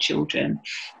for your children?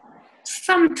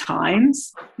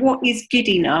 Sometimes what is good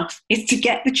enough is to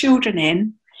get the children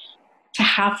in, to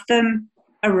have them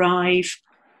arrive,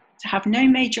 to have no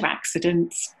major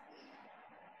accidents,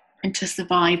 and to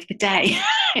survive the day.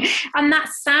 And that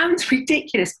sounds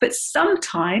ridiculous, but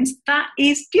sometimes that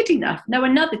is good enough. Now,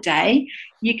 another day,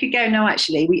 you could go, no,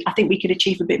 actually, I think we could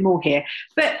achieve a bit more here.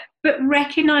 But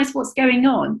recognise what's going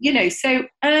on. So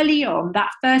early on, that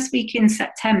first week in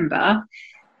September,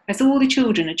 as all the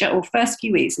children or first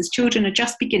few weeks, as children are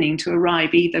just beginning to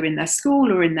arrive either in their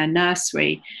school or in their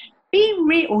nursery,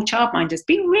 or childminders,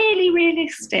 be really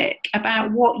realistic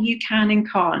about what you can and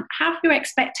can't. Have your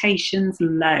expectations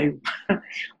low,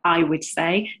 I would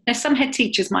say. Now, some head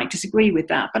teachers might disagree with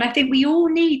that, but I think we all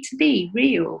need to be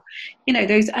real.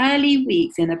 Those early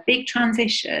weeks in a big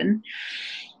transition,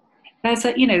 there's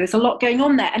a lot going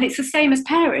on there. And it's the same as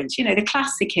parents. The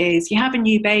classic is you have a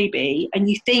new baby and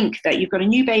you think that you've got a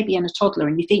new baby and a toddler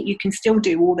and you think you can still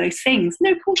do all those things.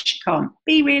 No, of course you can't.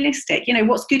 Be realistic.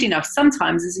 What's good enough?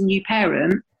 Sometimes as a new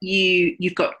parent,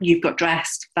 you've got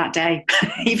dressed that day.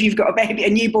 If you've got a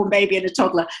newborn baby and a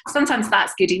toddler, sometimes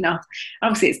that's good enough.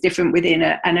 Obviously it's different within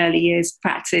an early years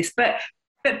practice, but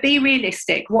be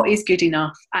realistic. What is good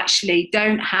enough? Actually,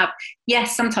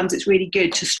 yes, sometimes it's really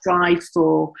good to strive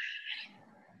for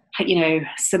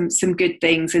some good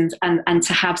things and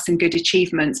to have some good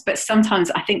achievements, but sometimes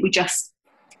I think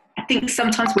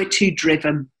sometimes we're too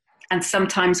driven, and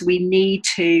sometimes we need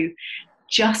to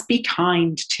just be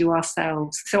kind to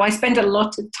ourselves. So I spend a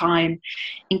lot of time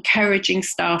encouraging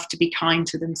staff to be kind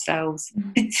to themselves,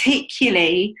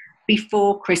 particularly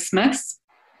before Christmas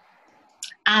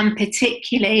and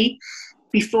particularly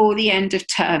before the end of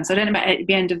terms. I don't know about at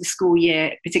the end of the school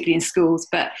year, particularly in schools,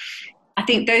 but I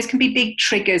think those can be big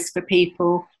triggers for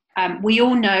people. We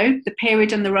all know the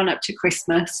period and the run up to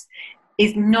Christmas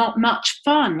is not much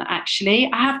fun, actually.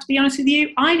 I have to be honest with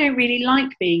you. I don't really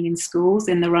like being in schools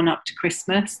in the run up to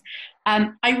Christmas.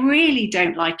 I really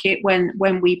don't like it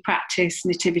when we practice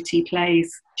nativity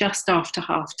plays just after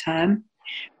half term,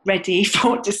 ready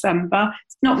for December.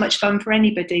 It's not much fun for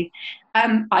anybody,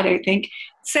 I don't think.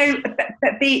 So,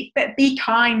 but be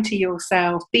kind to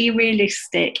yourself. Be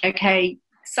realistic, okay?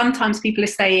 Sometimes people are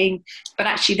saying, but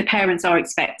actually the parents are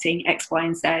expecting X, Y,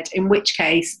 and Z, in which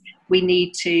case we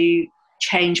need to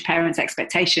change parents'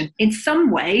 expectation. In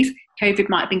some ways, COVID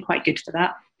might have been quite good for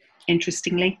that,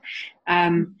 interestingly.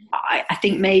 I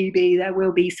think maybe there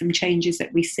will be some changes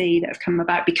that we see that have come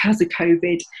about because of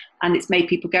COVID, and it's made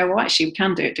people go, well, actually, we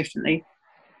can do it differently.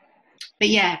 But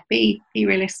yeah, be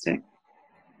realistic.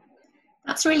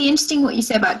 That's really interesting what you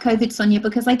say about COVID, Sonia,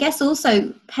 because I guess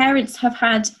also parents have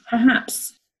had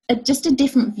perhaps just a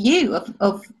different view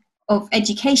of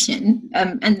education,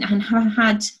 and have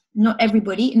had, not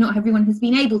everyone has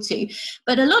been able to,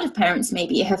 but a lot of parents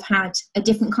maybe have had a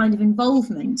different kind of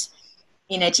involvement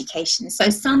in education. So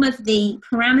some of the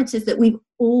parameters that we've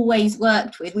always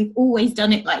worked with, we've always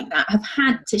done it like that, have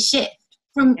had to shift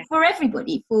for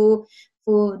everybody, for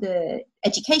the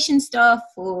education staff,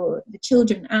 for the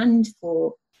children, and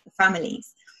for the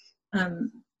families.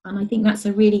 And I think that's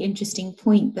a really interesting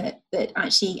point that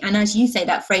actually, and as you say,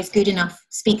 that phrase good enough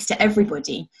speaks to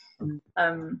everybody.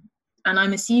 And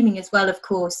I'm assuming as well, of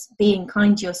course, being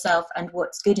kind to yourself and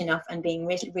what's good enough and being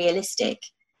realistic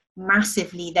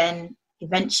massively then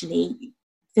eventually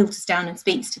filters down and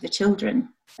speaks to the children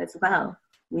as well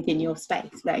within your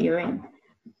space that you're in.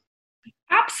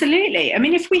 Absolutely. I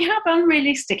mean, if we have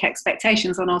unrealistic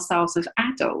expectations on ourselves as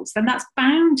adults, then that's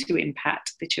bound to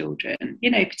impact the children,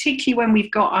 particularly when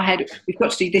we've got to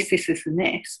do this, and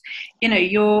this,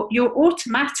 you're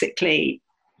automatically,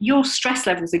 your stress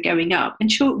levels are going up, and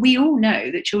we all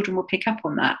know that children will pick up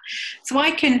on that. So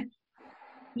I can,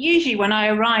 usually when I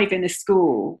arrive in a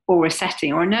school or a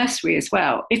setting or a nursery as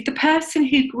well, if the person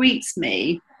who greets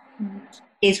me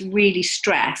is really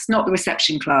stressed, not the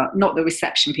reception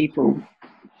people,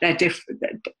 they're different,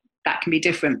 that can be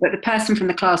different, but the person from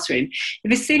the classroom,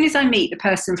 if as soon as I meet the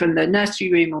person from the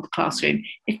nursery room or the classroom,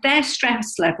 if their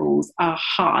stress levels are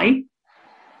high,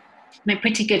 I'm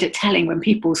pretty good at telling when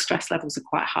people's stress levels are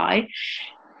quite high,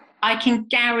 I can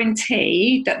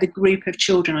guarantee that the group of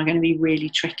children are going to be really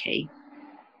tricky.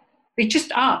 They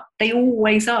just are. They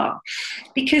always are.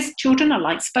 Because children are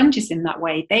like sponges in that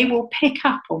way. They will pick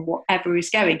up on whatever is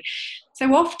going.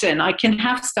 So often I can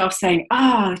have staff saying,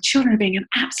 children are being an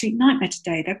absolute nightmare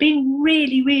today. They're being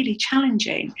really, really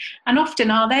challenging. And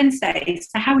often I'll then say,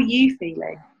 so how are you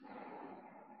feeling?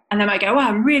 And they might go,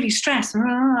 I'm really stressed.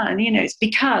 And, it's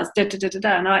because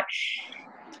da-da-da-da-da.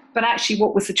 But actually,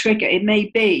 what was the trigger? It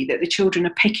may be that the children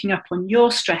are picking up on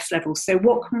your stress levels. So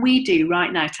what can we do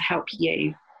right now to help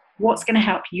you? What's going to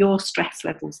help your stress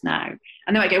levels now?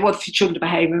 And then I go, well, for children to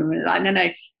behave, like, no,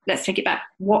 let's take it back.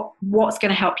 What's going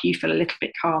to help you feel a little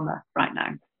bit calmer right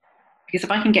now? Because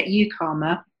if I can get you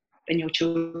calmer, then your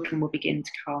children will begin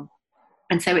to calm.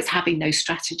 And so it's having those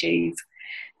strategies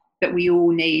that we all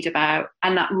need about,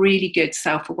 and that really good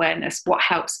self-awareness. What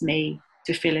helps me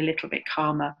to feel a little bit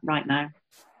calmer right now?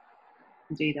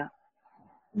 And do that.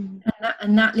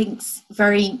 And that links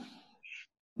very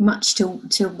much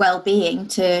to well-being,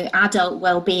 to adult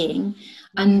well-being.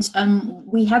 And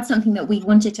we had something that we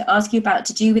wanted to ask you about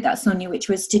to do with that, Sonia, which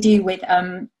was to do with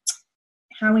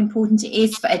how important it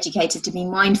is for educators to be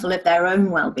mindful of their own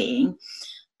well-being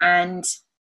and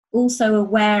also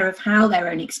aware of how their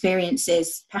own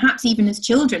experiences, perhaps even as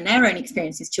children, their own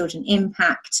experiences, children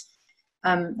impact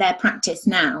their practice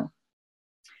now.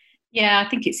 Yeah, I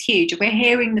think it's huge. We're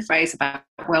hearing the phrase about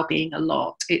well-being a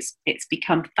lot. It's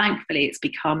become, thankfully, it's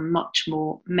become much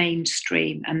more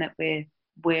mainstream, and that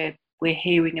we're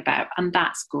hearing about, and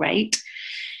that's great.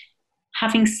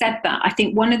 Having said that, I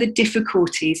think one of the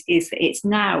difficulties is that it's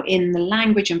now in the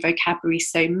language and vocabulary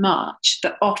so much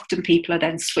that often people are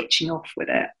then switching off with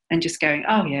it and just going,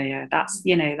 oh yeah, that's,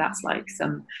 that's like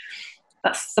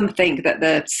that's something that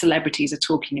the celebrities are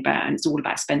talking about, and it's all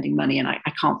about spending money, and I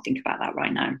can't think about that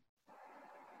right now.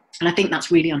 And I think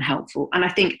that's really unhelpful. And I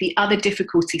think the other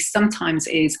difficulty sometimes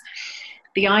is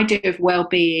the idea of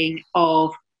well-being,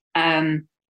 of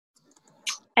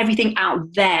everything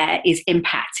out there is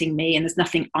impacting me and there's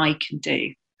nothing I can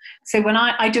do. So when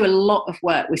I do a lot of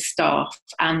work with staff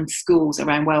and schools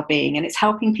around well-being, and it's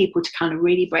helping people to kind of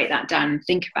really break that down and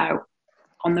think about,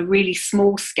 on the really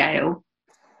small scale,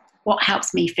 what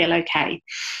helps me feel okay.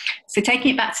 So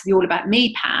taking it back to the All About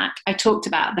Me pack, I talked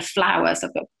about the flowers.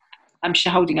 I'm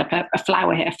holding up a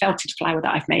flower here, a felted flower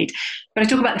that I've made. But I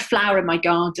talk about the flower in my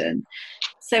garden.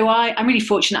 So I'm really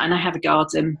fortunate, and I have a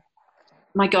garden.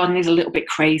 My garden is a little bit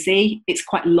crazy. It's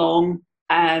quite long.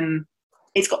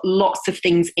 It's got lots of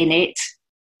things in it.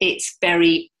 It's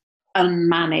very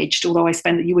unmanaged, although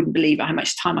you wouldn't believe how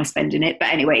much time I spend in it. But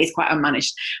anyway, it's quite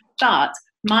unmanaged. But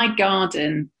my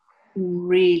garden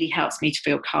really helps me to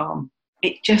feel calm.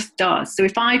 It just does. So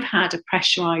if I've had a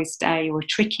pressurized day or a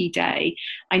tricky day,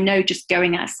 I know just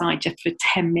going outside just for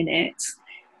 10 minutes,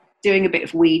 doing a bit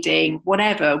of weeding,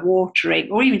 whatever, watering,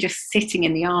 or even just sitting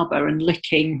in the arbor and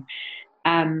looking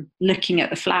at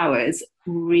the flowers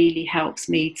really helps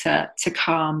me to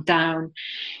calm down.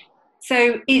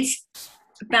 So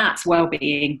that's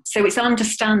well-being. So it's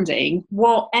understanding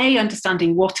what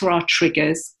are our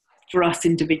triggers for us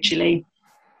individually.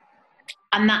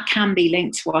 And that can be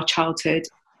linked to our childhood,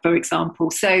 for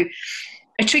example. So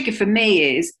a trigger for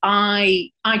me is I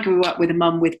grew up with a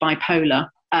mum with bipolar.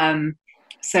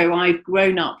 So I've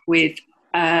grown up with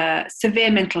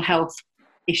severe mental health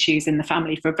issues in the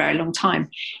family for a very long time.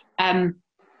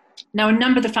 Now, a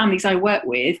number of the families I work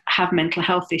with have mental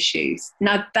health issues.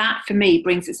 Now, that for me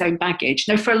brings its own baggage.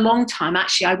 Now, for a long time,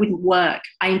 actually,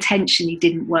 I intentionally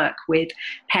didn't work with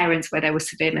parents where there were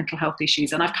severe mental health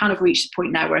issues. And I've kind of reached the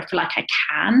point now where I feel like I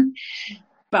can.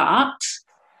 But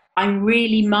I'm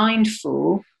really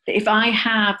mindful that if I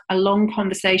have a long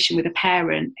conversation with a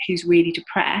parent who's really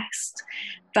depressed,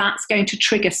 that's going to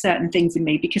trigger certain things in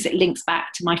me because it links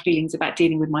back to my feelings about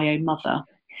dealing with my own mother.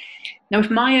 Now, if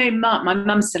my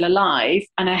mum's still alive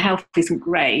and her health isn't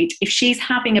great, if she's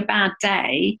having a bad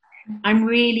day, I'm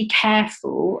really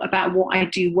careful about what I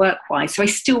do work-wise. So I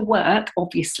still work,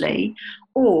 obviously.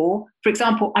 Or, for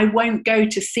example, I won't go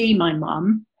to see my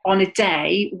mum on a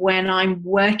day when I'm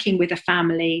working with a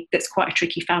family that's quite a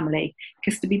tricky family.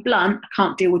 Because to be blunt, I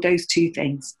can't deal with those two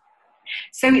things.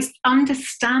 So it's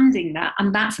understanding that,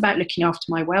 and that's about looking after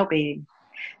my well-being.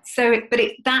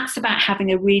 That's about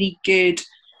having a really good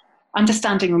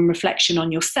understanding and reflection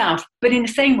on yourself. But in the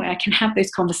same way, I can have those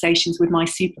conversations with my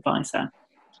supervisor.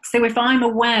 So if I'm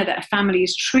aware that a family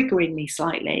is triggering me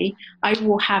slightly, I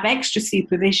will have extra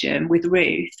supervision with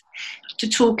Ruth to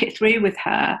talk it through with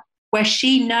her, where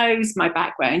she knows my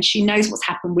background, she knows what's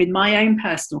happened with my own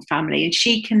personal family, and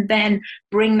she can then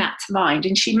bring that to mind.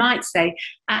 And she might say,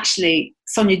 actually,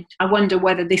 Sonia, I wonder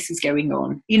whether this is going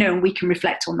on, and we can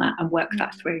reflect on that and work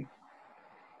that through.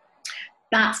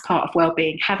 That's part of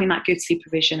well-being, having that good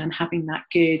supervision and having that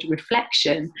good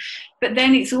reflection. But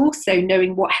then it's also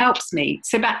knowing what helps me.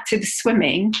 So back to the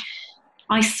swimming,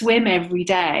 I swim every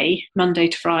day, Monday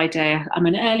to Friday. I'm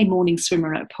an early morning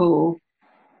swimmer at a pool.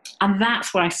 And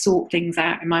that's where I sort things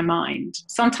out in my mind.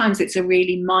 Sometimes it's a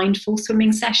really mindful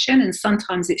swimming session, and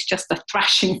sometimes it's just a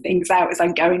thrashing things out as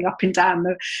I'm going up and down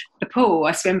the pool.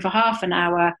 I swim for half an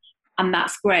hour, and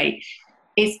that's great.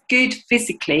 It's good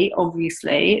physically,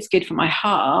 obviously. It's good for my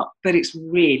heart, but it's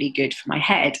really good for my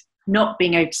head. Not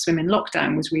being able to swim in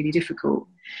lockdown was really difficult.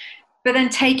 But then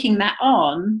taking that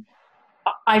on,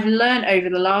 I've learned over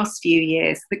the last few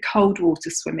years that cold water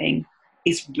swimming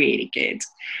is really good.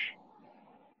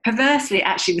 Perversely,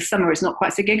 actually, with summer, it's not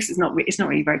quite so good because it's not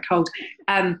really very cold.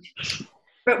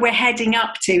 But we're heading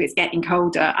up to it's getting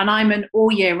colder. And I'm an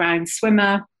all year round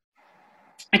swimmer.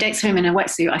 I don't swim in a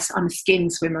wetsuit. I'm a skin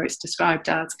swimmer, it's described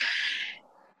as.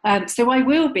 So I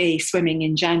will be swimming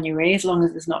in January as long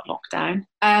as there's not lockdown.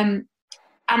 And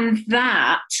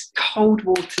that cold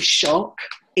water shock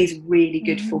is really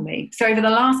good for me. So over the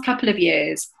last couple of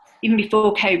years, even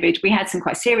before COVID, we had some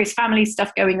quite serious family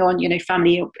stuff going on,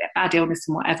 family, bad illness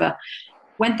and whatever.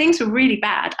 When things were really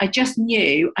bad, I just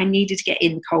knew I needed to get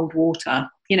in cold water,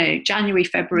 January,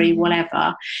 February,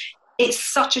 whatever. it's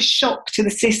such a shock to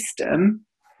the system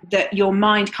that your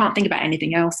mind can't think about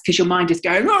anything else because your mind is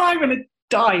going, oh, I'm going to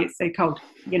die. It's so cold.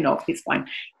 You're not. It's fine.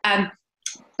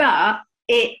 But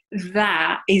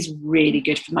that is really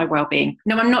good for my well-being.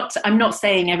 No, I'm not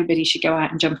saying everybody should go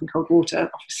out and jump in cold water.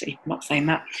 Obviously, I'm not saying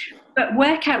that. But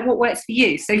work out what works for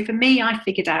you. So for me, I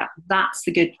figured out that's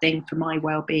the good thing for my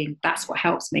well-being. That's what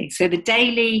helps me. So the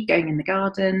daily, going in the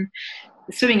garden,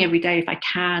 the swimming every day if I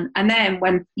can, and then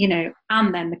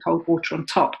and then the cold water on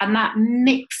top. And that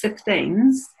mix of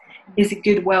things is a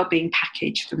good well-being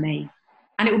package for me.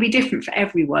 And it will be different for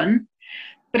everyone.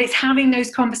 But it's having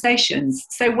those conversations.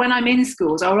 So when I'm in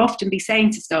schools, I'll often be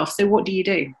saying to staff, so what do you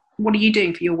do? What are you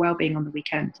doing for your well-being on the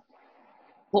weekend?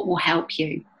 What will help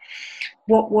you?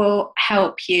 What will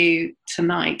help you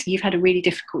tonight? You've had a really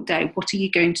difficult day. What are you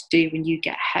going to do when you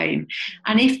get home?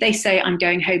 And if they say, I'm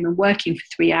going home and working for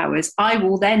 3 hours, I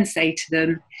will then say to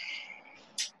them,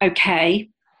 okay,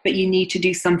 but you need to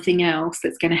do something else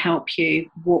that's going to help you.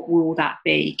 What will that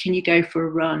be? Can you go for a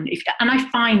run? And I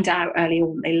find out early on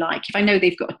what they like. If I know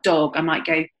they've got a dog, I might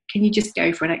go, can you just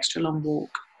go for an extra long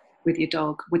walk with your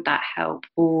dog? Would that help?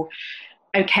 Or,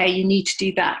 okay, you need to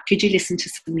do that. Could you listen to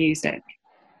some music?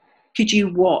 Could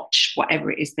you watch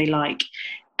whatever it is they like?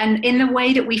 And in the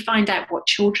way that we find out what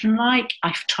children like,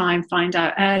 I try and find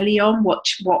out early on what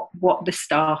the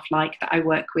staff like that I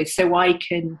work with, so I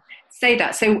can say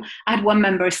that. So I had one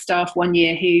member of staff one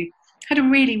year who had a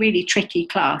really, really tricky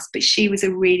class, but she was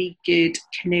a really good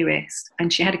canoeist,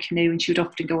 and she had a canoe and she would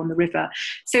often go on the river.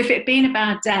 So if it had been a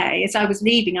bad day, as I was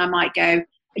leaving, I might go, are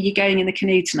you going in the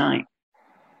canoe tonight?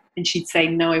 And she'd say,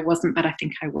 no, I wasn't, but I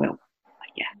think I will.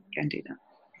 Like, yeah, go and do that.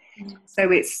 So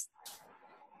it's,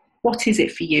 what is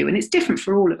it for you? And it's different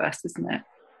for all of us, isn't it?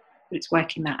 But it's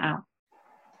working that out.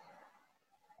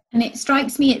 And it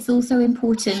strikes me it's also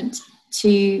important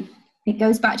to, it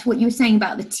goes back to what you were saying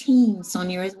about the team,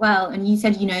 Sonia, as well. And you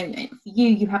said, for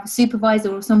you have a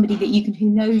supervisor or somebody that you can,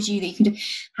 who knows you, that you can do,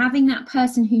 having that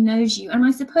person who knows you. And I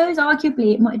suppose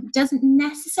arguably it doesn't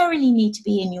necessarily need to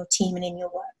be in your team and in your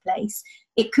workplace.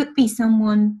 It could be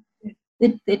someone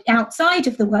that outside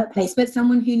of the workplace, but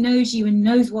someone who knows you and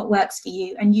knows what works for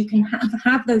you, and you can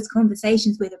have those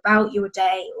conversations with about your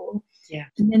day,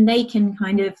 and then they can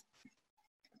kind of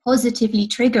positively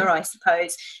trigger, I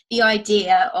suppose, the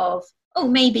idea of, oh,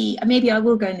 maybe I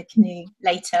will go in the canoe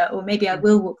later, or maybe I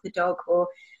will walk the dog, or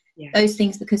those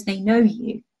things, because they know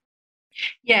you.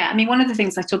 Yeah, I mean, one of the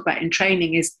things I talk about in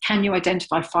training is, can you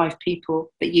identify 5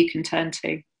 people that you can turn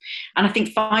to? And I think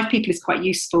 5 people is quite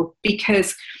useful,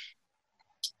 because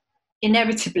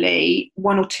inevitably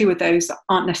 1 or 2 of those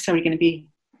aren't necessarily going to be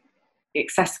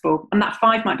accessible, and that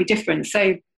 5 might be different.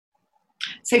 So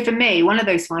for me, one of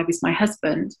those 5 is my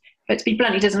husband, but to be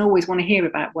blunt, he doesn't always want to hear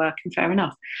about work, and fair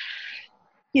enough.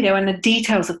 And the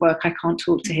details of work, I can't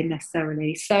talk to him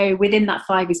necessarily. So within that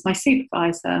 5 is my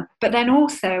supervisor. But then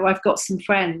also I've got some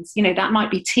friends, that might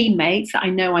be teammates that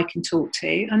I know I can talk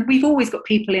to. And we've always got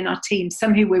people in our team,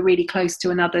 some who we're really close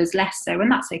to and others less so,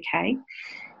 and that's okay.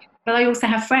 But I also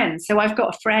have friends. So I've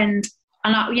got a friend,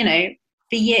 and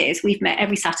for years we've met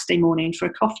every Saturday morning for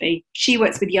a coffee. She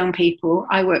works with young people,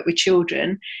 I work with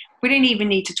children. We don't even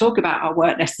need to talk about our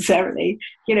work necessarily.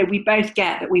 We both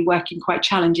get that we work in quite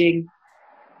challenging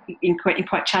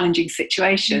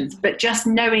situations. But just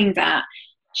knowing that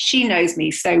she knows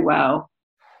me so well,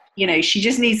 she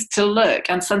just needs to look,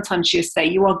 and sometimes she'll say,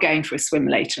 you are going for a swim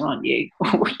later, aren't you?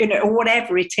 Or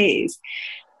whatever it is.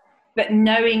 But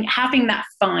having that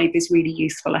 5 is really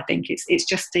useful. I think it's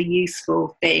just a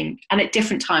useful thing. And at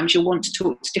different times, you'll want to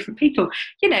talk to different people,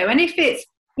 and if it's,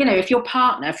 if your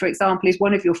partner, for example, is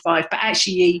one of your 5, but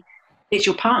actually it's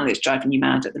your partner that's driving you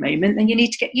mad at the moment, then you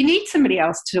need somebody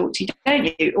else to talk to,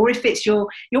 don't you? Or if it's your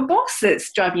boss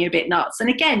that's driving you a bit nuts, and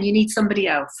again, you need somebody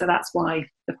else. So that's why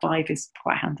the 5 is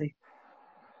quite handy.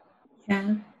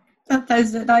 Yeah.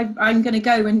 I'm going to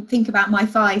go and think about my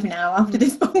 5 now after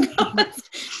this podcast.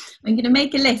 I'm going to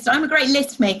make a list. I'm a great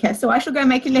list maker, so I shall go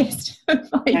make a list of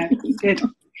 5 people.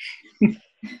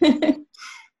 Good.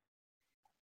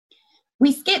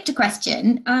 We skipped a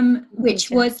question, which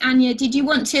was, Anya, do you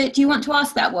want to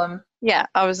ask that one? Yeah,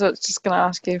 I was just going to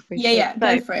ask you if we should.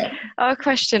 Go for it. Our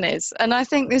question is, and I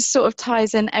think this sort of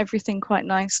ties in everything quite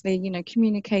nicely,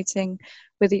 communicating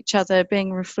with each other,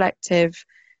 being reflective,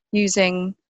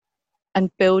 using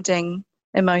and building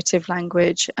emotive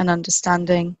language and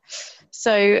understanding.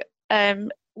 So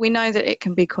we know that it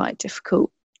can be quite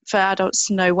difficult for adults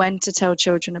to know when to tell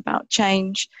children about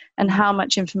change and how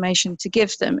much information to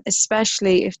give them,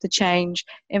 especially if the change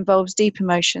involves deep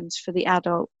emotions for the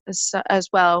adult as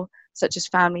well, such as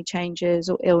family changes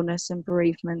or illness and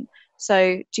bereavement.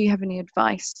 So do you have any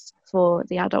advice for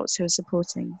the adults who are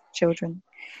supporting children?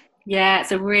 Yeah,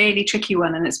 it's a really tricky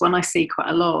one, and it's one I see quite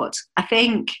a lot. I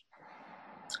think,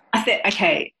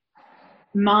 okay,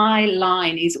 my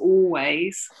line is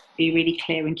always be really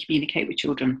clear and communicate with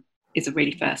children is a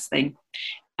really first thing.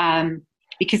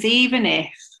 Because even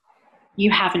if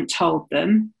you haven't told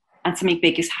them and something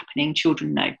big is happening,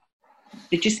 children know.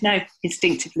 They just know,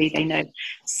 instinctively they know.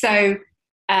 So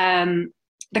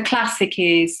the classic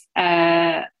is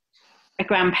a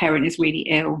grandparent is really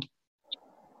ill,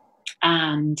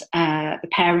 and the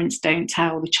parents don't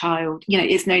tell the child.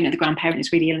 It's known that the grandparent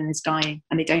is really ill and is dying,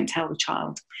 and they don't tell the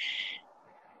child.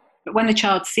 But when the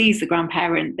child sees the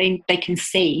grandparent, they can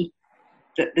see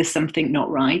that there's something not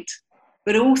right.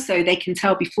 But also they can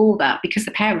tell before that, because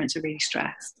the parents are really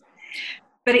stressed.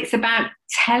 But it's about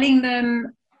telling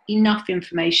them enough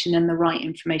information and the right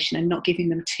information, and not giving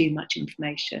them too much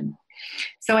information.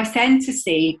 So I tend to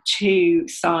see two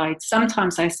sides.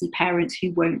 Sometimes I see parents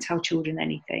who won't tell children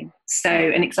anything. So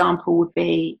an example would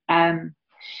be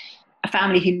a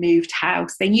family who moved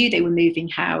house. They knew they were moving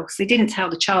house. They didn't tell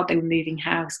the child they were moving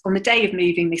house. On the day of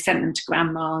moving, they sent them to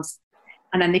grandma's,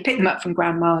 and then they pick them up from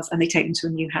grandma's and they take them to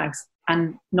a new house.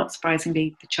 And not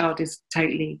surprisingly, the child is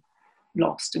totally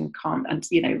lost and can't, and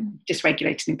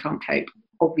dysregulated and can't cope.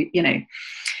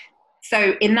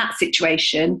 So in that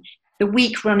situation, the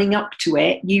week running up to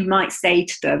it, you might say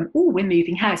to them, "Oh, we're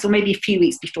moving house," or maybe a few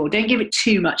weeks before. Don't give it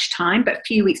too much time, but a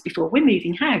few weeks before, "We're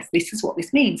moving house. This is what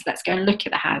this means. Let's go and look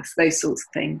at the house." Those sorts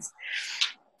of things.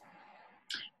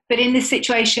 But in this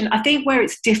situation, I think where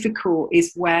it's difficult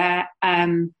is where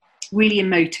really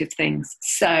emotive things.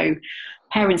 So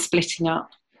parents splitting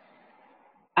up,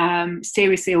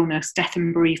 serious illness, death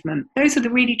and bereavement. Those are the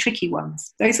really tricky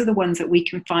ones. Those are the ones that we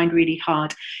can find really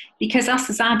hard, because us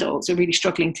as adults are really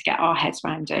struggling to get our heads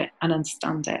around it and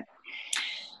understand it.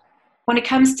 When it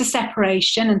comes to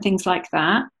separation and things like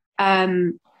that,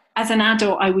 as an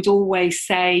adult, I would always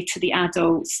say to the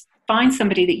adults, find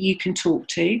somebody that you can talk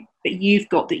to, a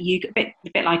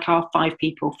bit like our 5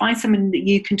 people, find someone that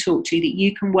you can talk to, that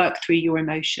you can work through your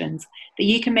emotions, that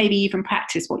you can maybe even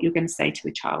practice what you're going to say to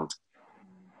the child.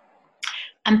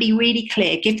 And be really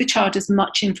clear, give the child as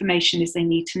much information as they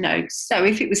need to know. So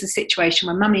if it was a situation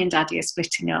where mummy and daddy are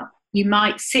splitting up, you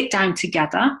might sit down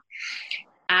together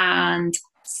and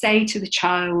say to the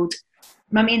child,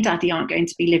 "Mummy and daddy aren't going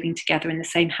to be living together in the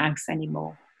same house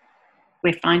anymore.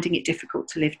 We're finding it difficult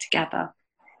to live together.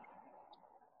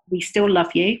 We still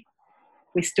love you.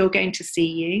 We're still going to see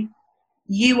you.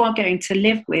 You are going to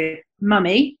live with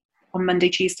mummy on Monday,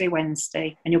 Tuesday,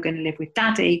 Wednesday, and you're going to live with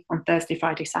daddy on Thursday,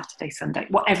 Friday, Saturday, Sunday,"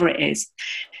 whatever it is.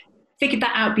 Figure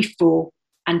that out before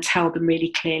and tell them really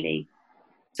clearly.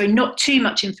 So not too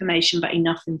much information, but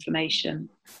enough information.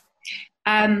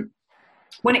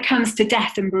 When it comes to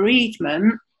death and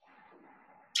bereavement,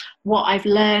 what I've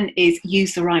learned is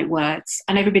use the right words.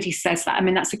 And everybody says that. I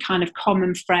mean, that's a kind of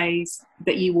common phrase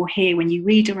that you will hear when you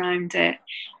read around it.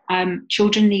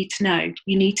 Children need to know.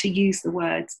 You need to use the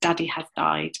words, "Daddy has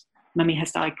died, mummy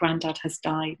has died, granddad has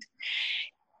died."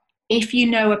 If you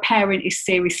know a parent is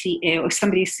seriously ill, if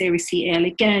somebody is seriously ill,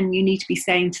 again, you need to be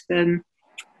saying to them,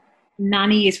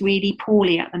 "Nanny is really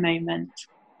poorly at the moment."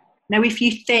 Now, if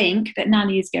you think that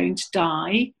Nanny is going to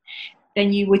die,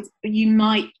 then you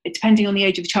might, depending on the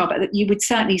age of the child, but you would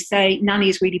certainly say, "Nanny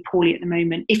is really poorly at the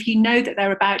moment." If you know that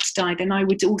they're about to die, then I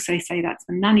would also say that to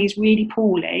them. "Nanny is really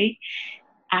poorly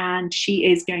and she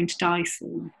is going to die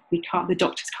soon. The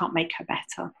doctors can't make her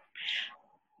better."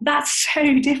 That's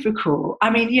so difficult. I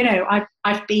mean,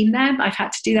 I've been there. I've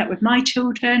had to do that with my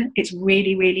children. It's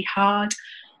really, really hard.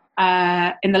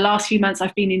 In the last few months,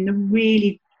 I've been in a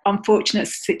really unfortunate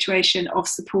situation of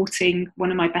supporting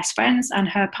one of my best friends, and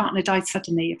her partner died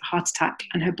suddenly of a heart attack,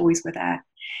 and her boys were there.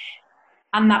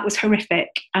 And that was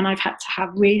horrific. And I've had to have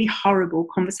really horrible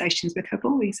conversations with her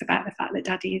boys about the fact that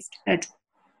daddy is dead.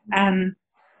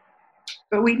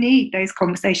 But we need those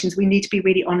conversations. We need to be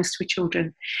really honest with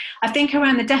children. I think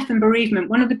around the death and bereavement,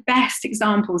 one of the best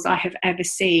examples I have ever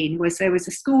seen was there was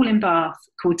a school in Bath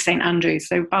called St Andrews.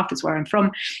 So Bath is where I'm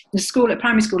from. A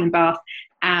primary school in Bath.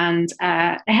 And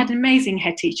they had an amazing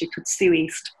head teacher called Sue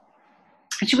East.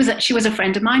 And she was a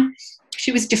friend of mine.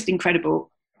 She was just incredible.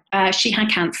 She had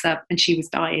cancer and she was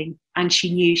dying, and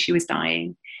she knew she was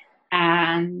dying.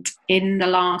 And in the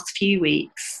last few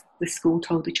weeks, the school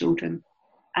told the children.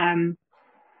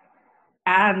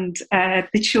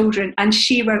 The children, and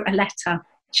she wrote a letter.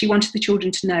 She wanted the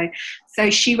children to know. So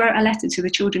she wrote a letter to the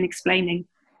children explaining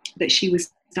that she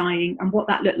was dying and what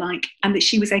that looked like, and that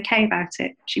she was okay about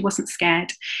it. She wasn't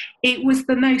scared. It was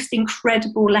the most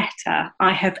incredible letter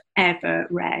I have ever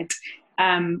read.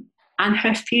 And And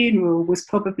her funeral was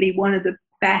probably one of the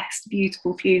best,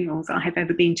 beautiful funerals I have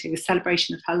ever been to, a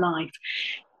celebration of her life,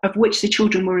 of which the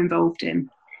children were involved in.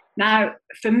 Now,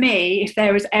 for me, if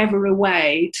there was ever a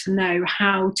way to know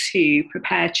how to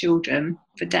prepare children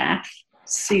for death,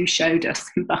 Sue showed us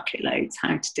in bucket loads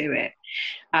how to do it.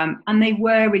 And they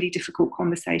were really difficult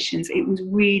conversations. It was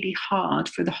really hard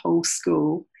for the whole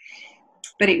school,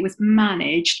 but it was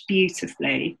managed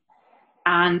beautifully.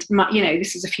 And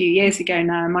this is a few years ago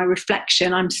now, my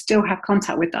reflection, I still have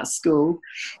contact with that school.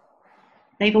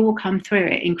 They've all come through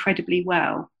it incredibly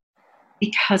well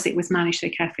because it was managed so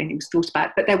carefully and it was thought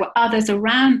about. But there were others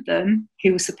around them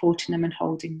who were supporting them and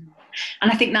holding them.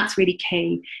 And I think that's really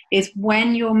key, is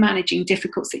when you're managing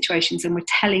difficult situations and we're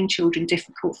telling children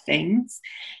difficult things,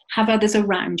 have others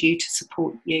around you to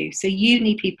support you. So you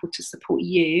need people to support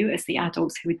you as the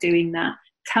adults who are doing that.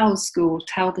 Tell school,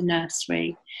 tell the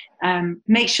nursery,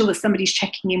 make sure that somebody's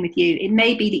checking in with you. It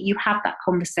may be that you have that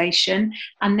conversation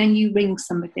and then you ring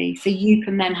somebody, so you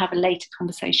can then have a later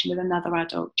conversation with another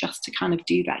adult just to kind of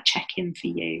do that check-in for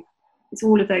you. It's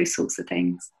all of those sorts of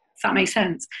things. Does that make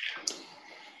sense?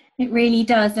 It really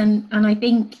does. And I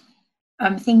think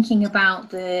I'm thinking about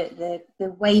the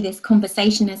way this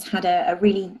conversation has had a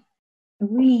really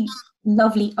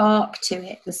lovely arc to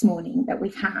it this morning that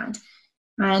we've had.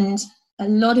 And a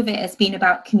lot of it has been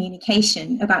about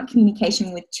communication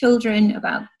with children,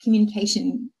 about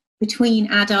communication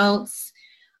between adults,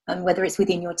 whether it's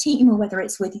within your team or whether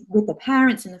it's with the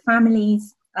parents and the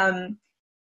families. And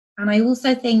I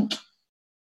also think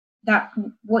that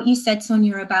what you said,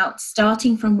 Sonia, about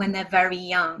starting from when they're very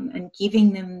young and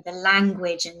giving them the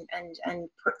language and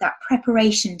that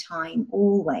preparation time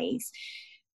always,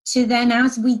 to then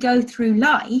as we go through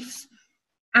life,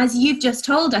 as you've just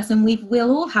told us, and we'll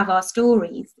all have our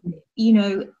stories,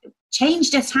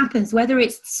 change just happens, whether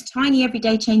it's tiny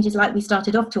everyday changes like we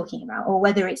started off talking about, or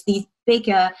whether it's these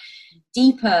bigger,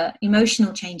 deeper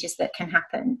emotional changes that can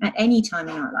happen at any time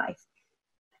in our life.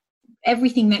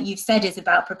 Everything that you've said is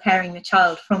about preparing the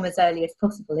child from as early as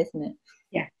possible, isn't it?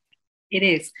 Yeah, it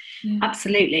is. Yeah.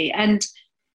 Absolutely. And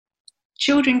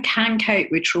children can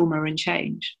cope with trauma and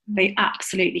change. They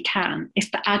absolutely can, if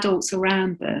the adults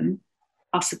around them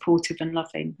are supportive and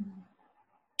loving.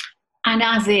 And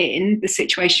as in the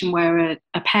situation where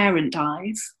a parent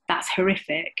dies, that's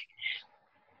horrific.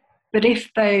 But if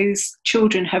those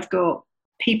children have got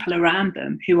people around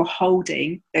them who are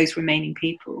holding those remaining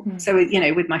people, so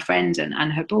with my friend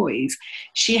and her boys,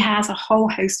 she has a whole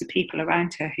host of people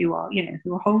around her who are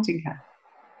holding her,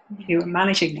 who are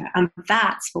managing her. And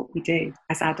that's what we do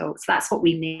as adults. That's what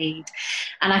we need.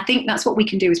 And I think that's what we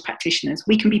can do as practitioners.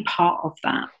 We can be part of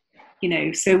that.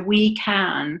 So we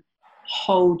can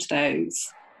hold those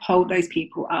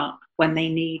people up when they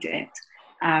need it,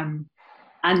 and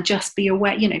just be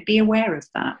aware of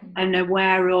that and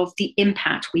aware of the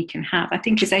impact we can have. I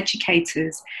think as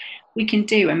educators, we can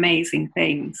do amazing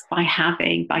things by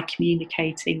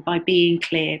communicating, by being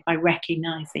clear, by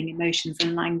recognizing emotions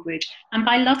and language, and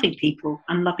by loving people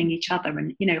and loving each other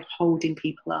and, holding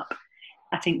people up.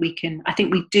 I think we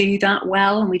do that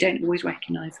well, and we don't always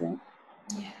recognize it.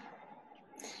 Yeah.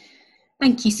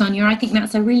 Thank you, Sonia. I think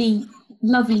that's a really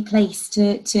lovely place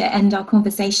to end our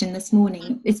conversation this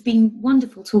morning. It's been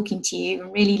wonderful talking to you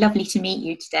and really lovely to meet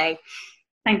you today.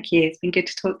 Thank you. It's been good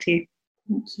to talk to you.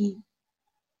 Thank you.